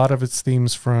takes a lot of its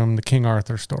themes from the King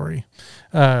Arthur story.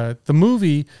 The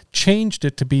movie changed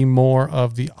it to be more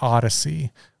of the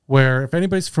Odyssey, where if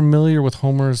anybody's familiar with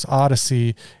Homer's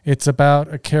Odyssey, it's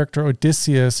about a character,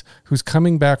 Odysseus, who's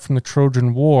coming back from the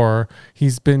Trojan War.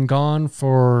 He's been gone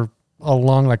for a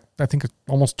long, I think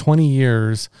almost 20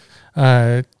 years,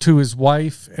 to his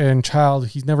wife and child.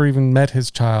 He's never even met his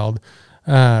child,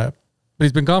 but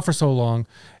he's been gone for so long.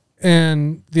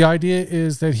 And the idea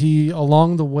is that he,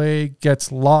 along the way,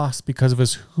 gets lost because of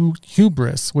his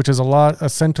hubris, which is a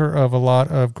center of a lot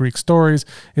of Greek stories,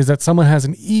 is that someone has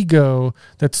an ego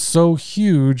that's so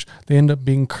huge, they end up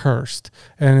being cursed.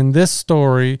 And in this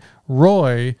story,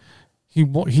 Roy, he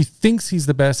thinks he's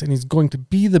the best and he's going to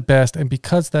be the best. And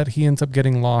because of that, he ends up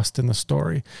getting lost in the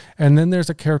story. And then there's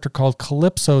a character called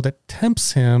Calypso that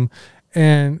tempts him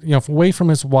and away from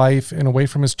his wife and away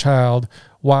from his child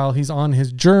while he's on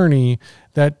his journey,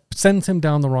 that sends him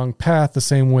down the wrong path, the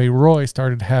same way Roy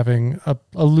started having a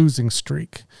losing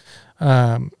streak.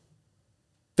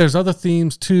 There's other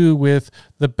themes too, with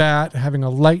the bat having a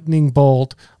lightning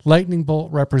bolt. Lightning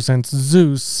bolt represents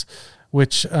Zeus,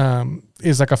 which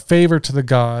is like a favor to the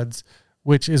gods,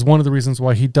 which is one of the reasons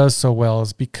why he does so well,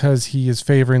 is because he is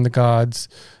favoring the gods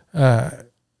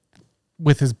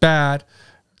with his bat.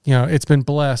 It's been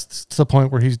blessed to the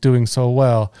point where he's doing so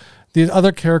well. The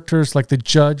other characters, like the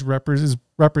judge,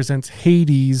 represents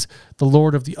Hades, the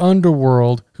lord of the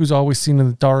underworld, who's always seen in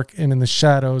the dark and in the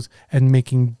shadows and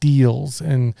making deals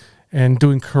and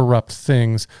doing corrupt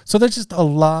things. So there's just a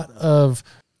lot of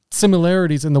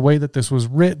similarities in the way that this was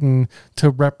written to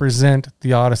represent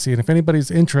the Odyssey. And if anybody's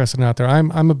interested out there,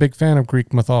 I'm a big fan of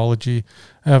Greek mythology.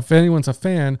 If anyone's a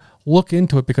fan, look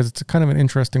into it because it's kind of an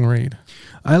interesting read.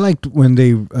 I liked when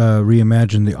they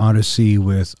reimagined the Odyssey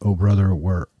with "Oh Brother,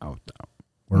 Where Art Thou?"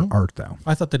 Where art thou?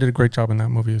 I thought they did a great job in that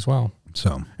movie as well.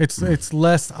 So it's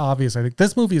less obvious. I think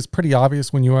this movie is pretty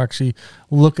obvious when you actually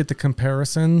look at the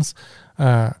comparisons.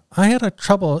 I had a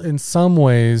trouble in some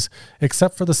ways,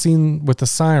 except for the scene with the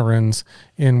sirens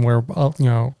in where,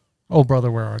 "Oh Brother,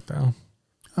 Where Art Thou?"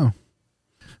 Oh.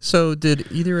 So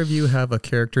did either of you have a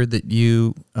character that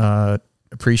you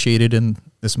appreciated in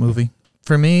this movie?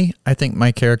 For me, I think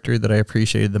my character that I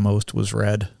appreciated the most was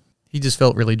Red. He just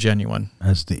felt really genuine.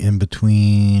 As the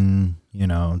in-between,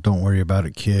 don't worry about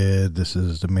it, kid. This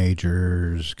is the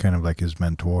Majors, kind of like his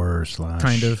mentor /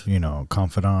 Kind of.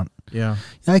 Confidant. Yeah.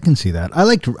 Yeah, I can see that. I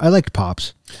liked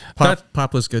Pops.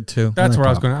 Pop was good too. That's like where I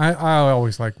was Pop. going. I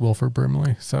always liked Wilford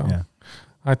Brimley, so Yeah.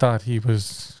 I thought he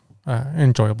was an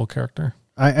enjoyable character.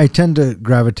 I tend to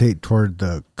gravitate toward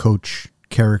the coach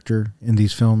character in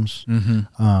these films.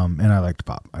 Mm-hmm. And I liked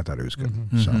Pop. I thought it was good.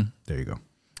 So there you go.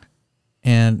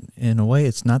 And in a way,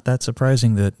 it's not that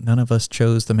surprising that none of us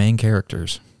chose the main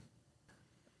characters.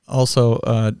 Also,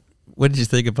 what did you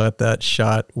think about that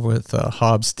shot with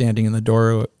Hobbs standing in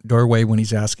the doorway when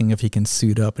he's asking if he can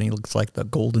suit up, and he looks like the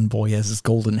golden boy, has his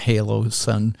golden halo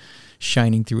sun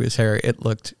shining through his hair? It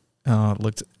looked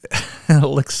it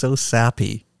looked so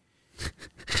sappy.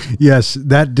 Yes,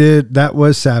 that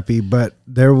was sappy, but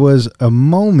there was a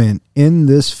moment in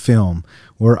this film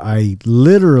where I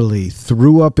literally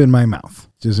threw up in my mouth.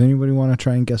 Does anybody want to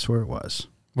try and guess where it was?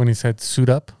 When he said "suit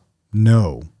up,"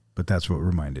 No, but that's what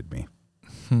reminded me.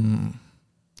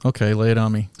 Okay, lay it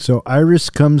on me. So Iris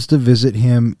comes to visit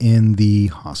him in the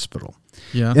hospital.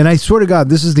 Yeah. And I swear to God,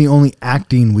 this is the only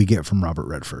acting we get from Robert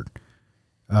Redford.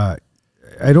 I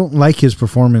don't like his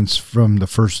performance from the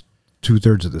first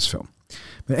 2/3 of this film.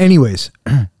 But anyways,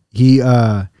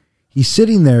 he's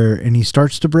sitting there and he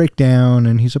starts to break down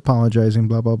and he's apologizing,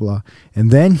 blah, blah, blah.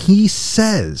 And then he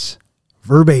says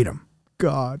verbatim,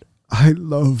 "God, I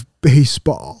love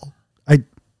baseball." I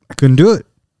couldn't do it.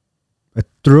 I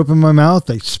threw up in my mouth.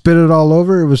 I spit it all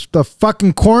over. It was the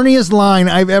fucking corniest line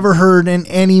I've ever heard in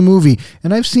any movie.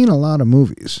 And I've seen a lot of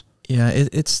movies. Yeah,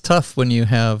 it's tough when you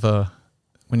have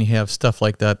stuff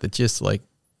like that just like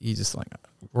you just like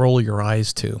roll your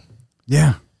eyes to.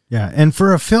 Yeah. Yeah. And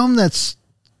for a film that's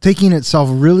taking itself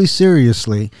really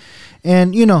seriously,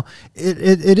 and,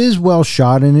 it is well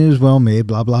shot and it is well made,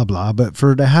 blah, blah, blah. But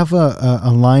to have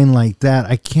a line like that,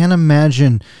 I can't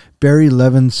imagine Barry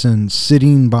Levinson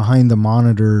sitting behind the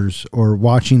monitors or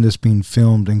watching this being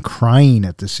filmed and crying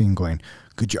at the scene going,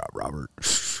 "Good job, Robert.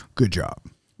 Good job."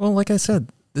 Well, like I said,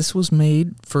 this was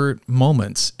made for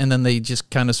moments, and then they just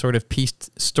kind of sort of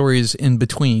pieced stories in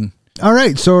between. All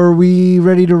right. So are we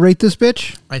ready to rate this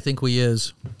bitch? I think we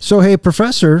is. So, hey,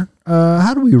 Professor,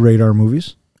 how do we rate our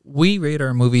movies? We rate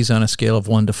our movies on a scale of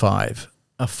 1 to 5.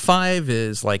 A 5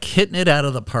 is like hitting it out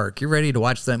of the park. You're ready to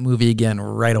watch that movie again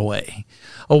right away.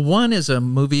 A 1 is a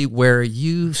movie where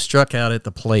you struck out at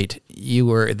the plate. You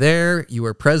were there, you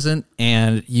were present,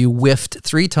 and you whiffed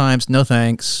 3 times. No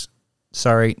thanks.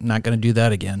 Sorry, not going to do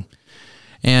that again.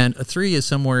 And a 3 is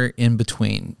somewhere in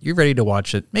between. You're ready to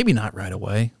watch it. Maybe not right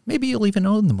away. Maybe you'll even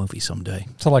own the movie someday.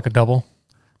 so like a double.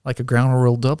 Like a ground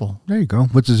rule double. There you go.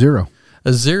 What's a 0?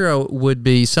 A 0 would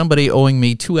be somebody owing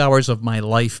me 2 hours of my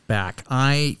life back.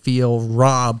 I feel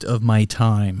robbed of my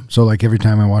time. So like every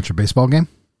time I watch a baseball game?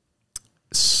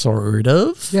 Sort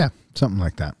of. Yeah, something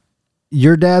like that.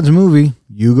 Your dad's movie,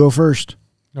 you go first.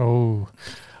 Oh,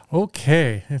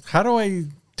 okay. How do I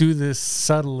do this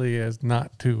subtly as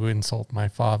not to insult my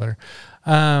father?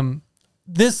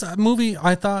 This movie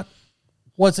I thought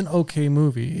was an okay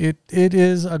movie. It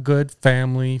is a good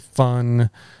family fun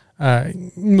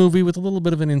movie with a little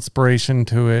bit of an inspiration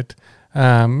to it.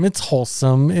 It's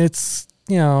wholesome. It's,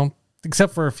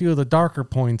 except for a few of the darker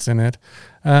points in it,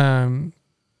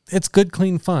 it's good,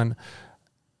 clean fun.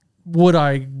 Would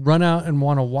I run out and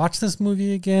want to watch this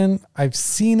movie again? I've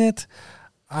seen it.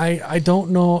 I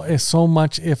don't know so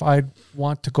much if I'd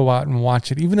want to go out and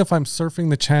watch it. Even if I'm surfing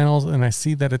the channels and I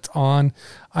see that it's on,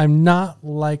 I'm not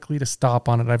likely to stop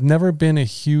on it. I've never been a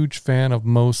huge fan of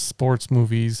most sports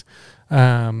movies.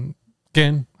 Again,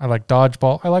 I like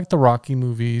Dodgeball. I like the Rocky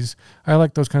movies. I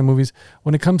like those kind of movies.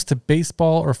 When it comes to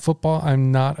baseball or football,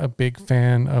 I'm not a big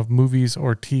fan of movies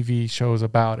or TV shows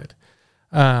about it.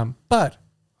 But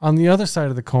on the other side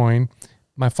of the coin,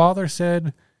 my father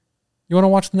said, "You want to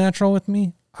watch The Natural with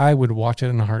me?" I would watch it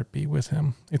in a heartbeat with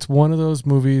him. It's one of those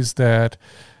movies that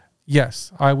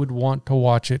yes, I would want to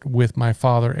watch it with my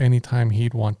father anytime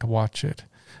he'd want to watch it.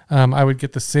 I would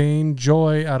get the same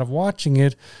joy out of watching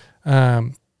it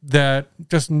that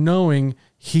just knowing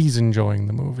he's enjoying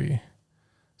the movie.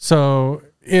 So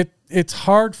it's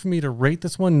hard for me to rate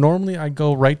this one. Normally I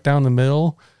go right down the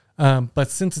middle. But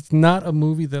since it's not a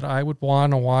movie that I would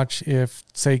want to watch if,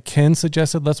 say, Ken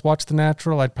suggested let's watch The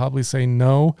Natural, I'd probably say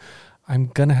no. I'm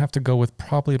going to have to go with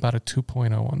probably about a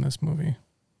 2.0 on this movie.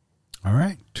 All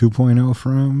right. 2.0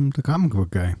 from the comic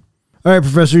book guy. All right,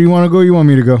 Professor, you want to go or you want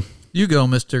me to go? You go,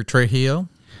 Mr. Trujillo.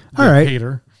 All right.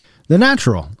 Hater. The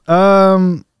Natural.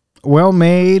 Well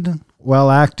made, well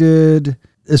acted.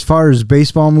 As far as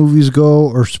baseball movies go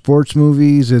or sports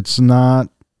movies, it's not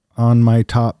on my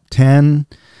top 10.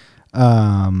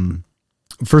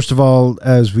 First of all,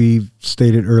 as we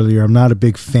stated earlier, I'm not a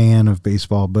big fan of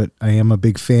baseball, but I am a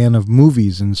big fan of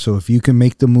movies. And so if you can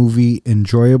make the movie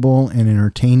enjoyable and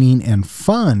entertaining and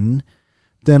fun,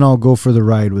 then I'll go for the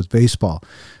ride with baseball.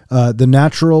 The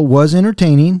Natural was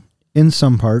entertaining in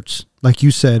some parts. Like you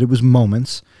said, it was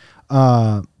moments.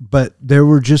 But there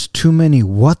were just too many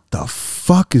what the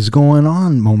fuck is going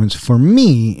on moments for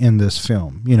me in this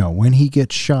film. You know, when he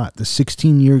gets shot, the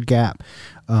 16-year gap,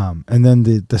 and then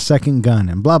the second gun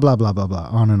and blah, blah, blah, blah, blah,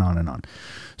 on and on and on.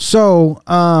 So,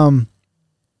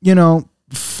 you know,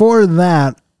 for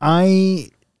that, I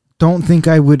don't think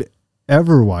I would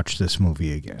ever watch this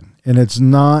movie again. And it's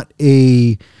not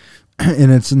a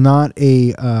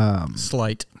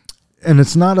Slight. And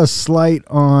it's not a slight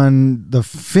on the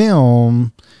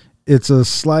film. It's a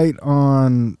slight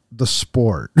on the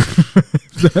sport.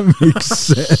 If that makes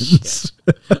sense.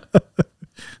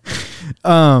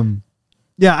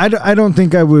 Yeah, I don't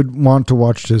think I would want to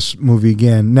watch this movie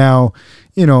again. Now,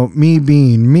 you know, me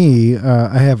being me,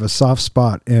 I have a soft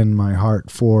spot in my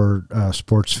heart for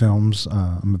sports films.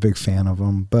 I'm a big fan of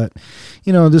them. But,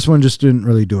 you know, this one just didn't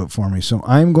really do it for me. So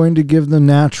I'm going to give The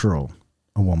Natural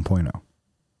a 1.0.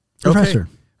 Professor.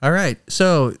 Okay. All right.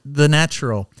 So, The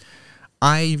Natural.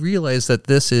 I realize that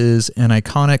this is an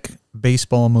iconic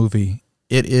baseball movie.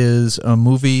 It is a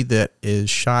movie that is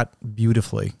shot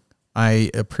beautifully.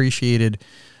 I appreciated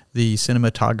the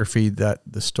cinematography that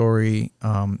the story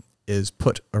is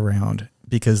put around,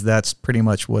 because that's pretty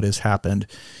much what has happened.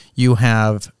 You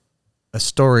have a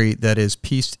story that is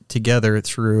pieced together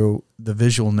through the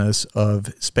visualness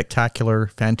of spectacular,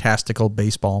 fantastical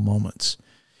baseball moments.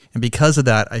 And because of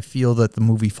that, I feel that the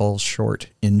movie falls short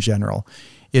in general.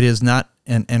 It is not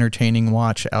an entertaining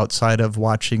watch outside of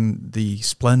watching the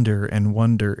splendor and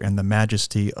wonder and the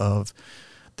majesty of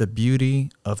the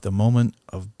beauty of the moment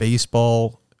of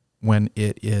baseball when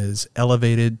it is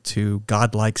elevated to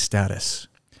godlike status.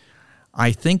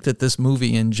 I think that this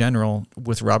movie in general,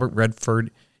 with Robert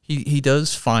Redford, he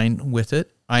does fine with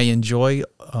it. I enjoy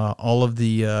all of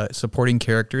the supporting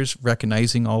characters,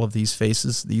 recognizing all of these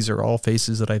faces. These are all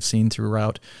faces that I've seen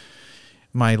throughout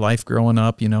my life growing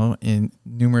up, you know, in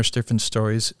numerous different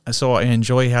stories. So I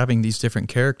enjoy having these different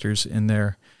characters in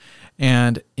there.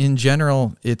 And in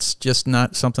general, it's just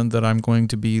not something that I'm going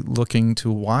to be looking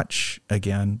to watch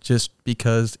again, just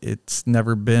because it's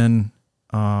never been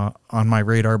on my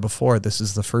radar before. This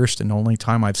is the first and only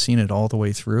time I've seen it all the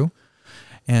way through.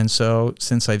 And so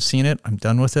since I've seen it, I'm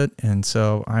done with it. And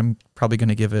so I'm probably going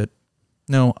to give it,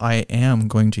 I am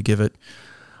going to give it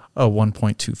a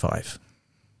 1.25.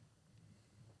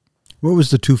 What was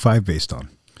the 2.5 based on?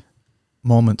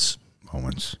 Moments.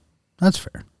 That's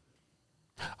fair.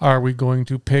 Are we going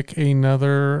to pick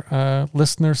another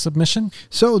listener submission?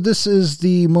 So this is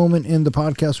the moment in the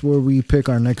podcast where we pick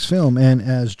our next film. And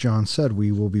as John said,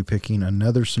 we will be picking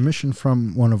another submission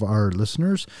from one of our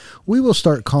listeners. We will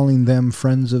start calling them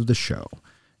friends of the show.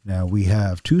 Now, we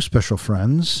have two special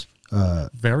friends.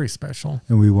 Very special.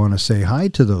 And we want to say hi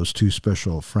to those two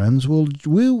special friends.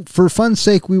 We'll, for fun's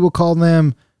sake, we will call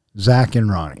them Zach and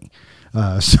Ronnie.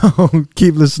 So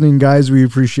keep listening, guys. We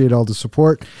appreciate all the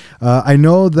support. I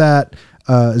know that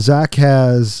Zach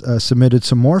has submitted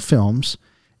some more films,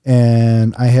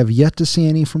 and I have yet to see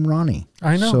any from Ronnie.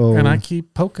 I know, so, and I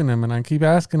keep poking him, and I keep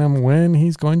asking him when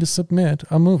he's going to submit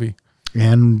a movie.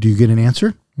 And do you get an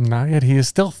answer? Not yet. He is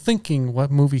still thinking what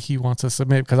movie he wants to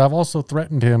submit, because I've also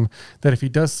threatened him that if he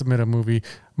does submit a movie,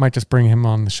 I might just bring him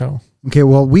on the show. Okay,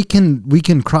 well, we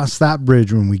can cross that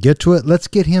bridge when we get to it. Let's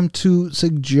get him to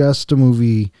suggest a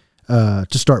movie to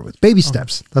start with. Baby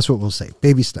steps. That's what we'll say.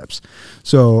 Baby steps.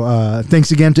 So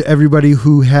thanks again to everybody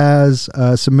who has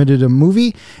submitted a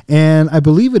movie. And I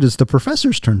believe it is the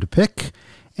professor's turn to pick.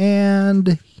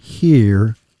 And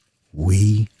here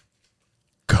we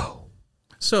go.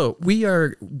 So we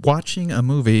are watching a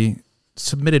movie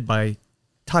submitted by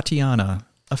Tatiana,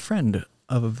 a friend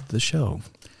of the show.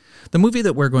 The movie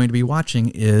that we're going to be watching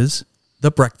is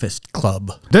The Breakfast Club.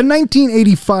 The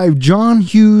 1985 John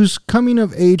Hughes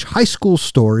coming-of-age high school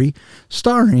story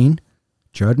starring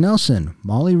Judd Nelson,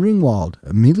 Molly Ringwald,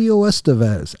 Emilio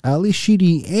Estevez, Ali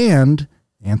Sheedy, and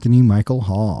Anthony Michael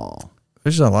Hall.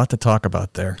 There's a lot to talk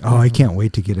about there. Oh, I can't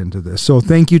wait to get into this. So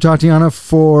thank you, Tatiana,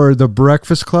 for The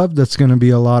Breakfast Club. That's going to be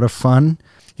a lot of fun.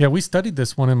 Yeah, we studied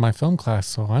this one in my film class,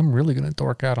 so I'm really going to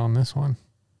dork out on this one.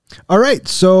 All right,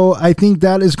 so I think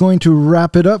that is going to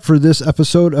wrap it up for this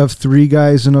episode of Three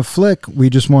Guys in a Flick. We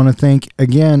just want to thank,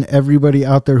 again, everybody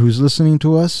out there who's listening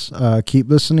to us. Keep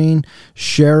listening,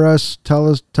 share us,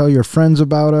 tell your friends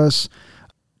about us.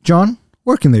 John,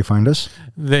 where can they find us?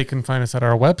 They can find us at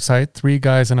our website,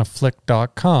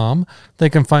 threeguysinaflick.com. They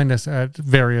can find us at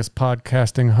various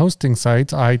podcasting hosting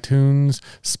sites, iTunes,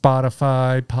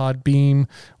 Spotify, Podbeam.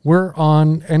 We're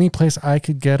on any place I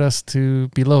could get us to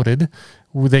be loaded.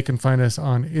 They can find us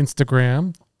on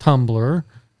Instagram, Tumblr,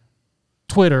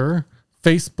 Twitter,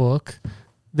 Facebook.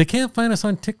 They can't find us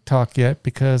on TikTok yet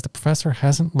because the professor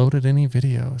hasn't loaded any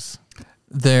videos.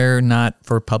 They're not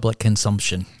for public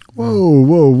consumption.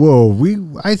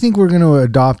 Whoa. I think we're going to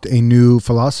adopt a new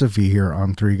philosophy here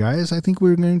on Three Guys. I think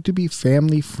we're going to be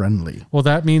family friendly. Well,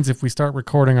 that means if we start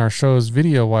recording our shows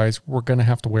video-wise, we're going to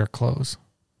have to wear clothes.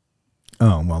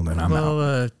 Oh, well, then I'm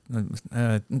out.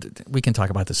 We can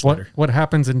talk about this later. What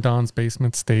happens in Don's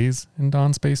basement stays in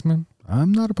Don's basement.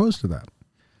 I'm not opposed to that.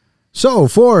 So,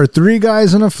 for Three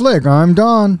Guys in a Flick, I'm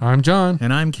Don. I'm John.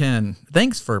 And I'm Ken.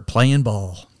 Thanks for playing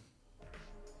ball.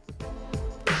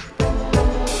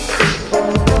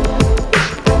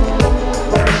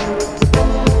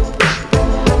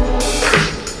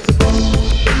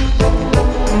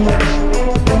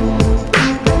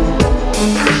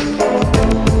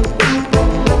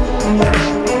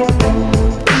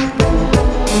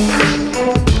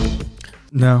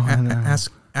 No.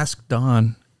 Ask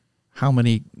Don how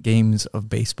many games of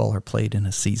baseball are played in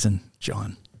a season,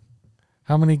 John.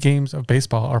 How many games of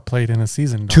baseball are played in a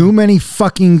season, Don? Too many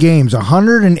fucking games.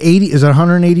 180. Is it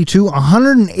 182?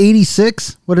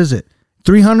 186? What is it?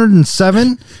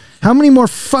 307? How many more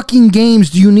fucking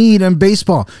games do you need in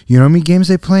baseball? You know how many games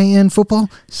they play in football?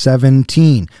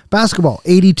 17. Basketball,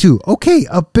 82. Okay,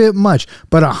 a bit much.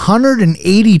 But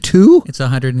 182? It's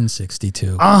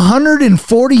 162.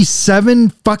 147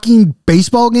 fucking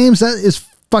baseball games? That is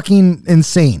fucking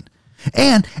insane.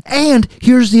 And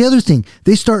here's the other thing.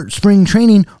 They start spring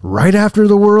training right after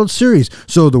the World Series.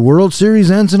 So the World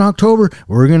Series ends in October.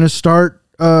 We're going to start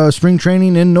spring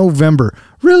training in November.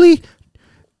 Really?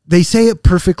 They say it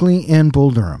perfectly in Bull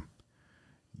Durham.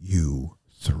 You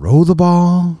throw the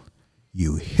ball,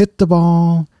 you hit the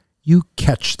ball, you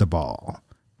catch the ball.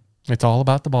 It's all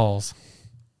about the balls.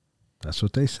 That's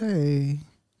what they say.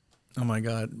 Oh my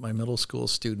God, my middle school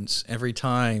students, every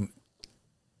time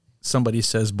somebody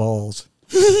says balls.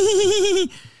 That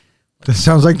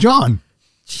sounds like John.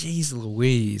 Jeez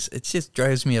Louise. It just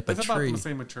drives me up a It's about tree. the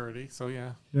same maturity, so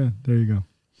yeah. Yeah, there you go.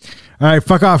 All right,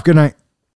 fuck off. Good night.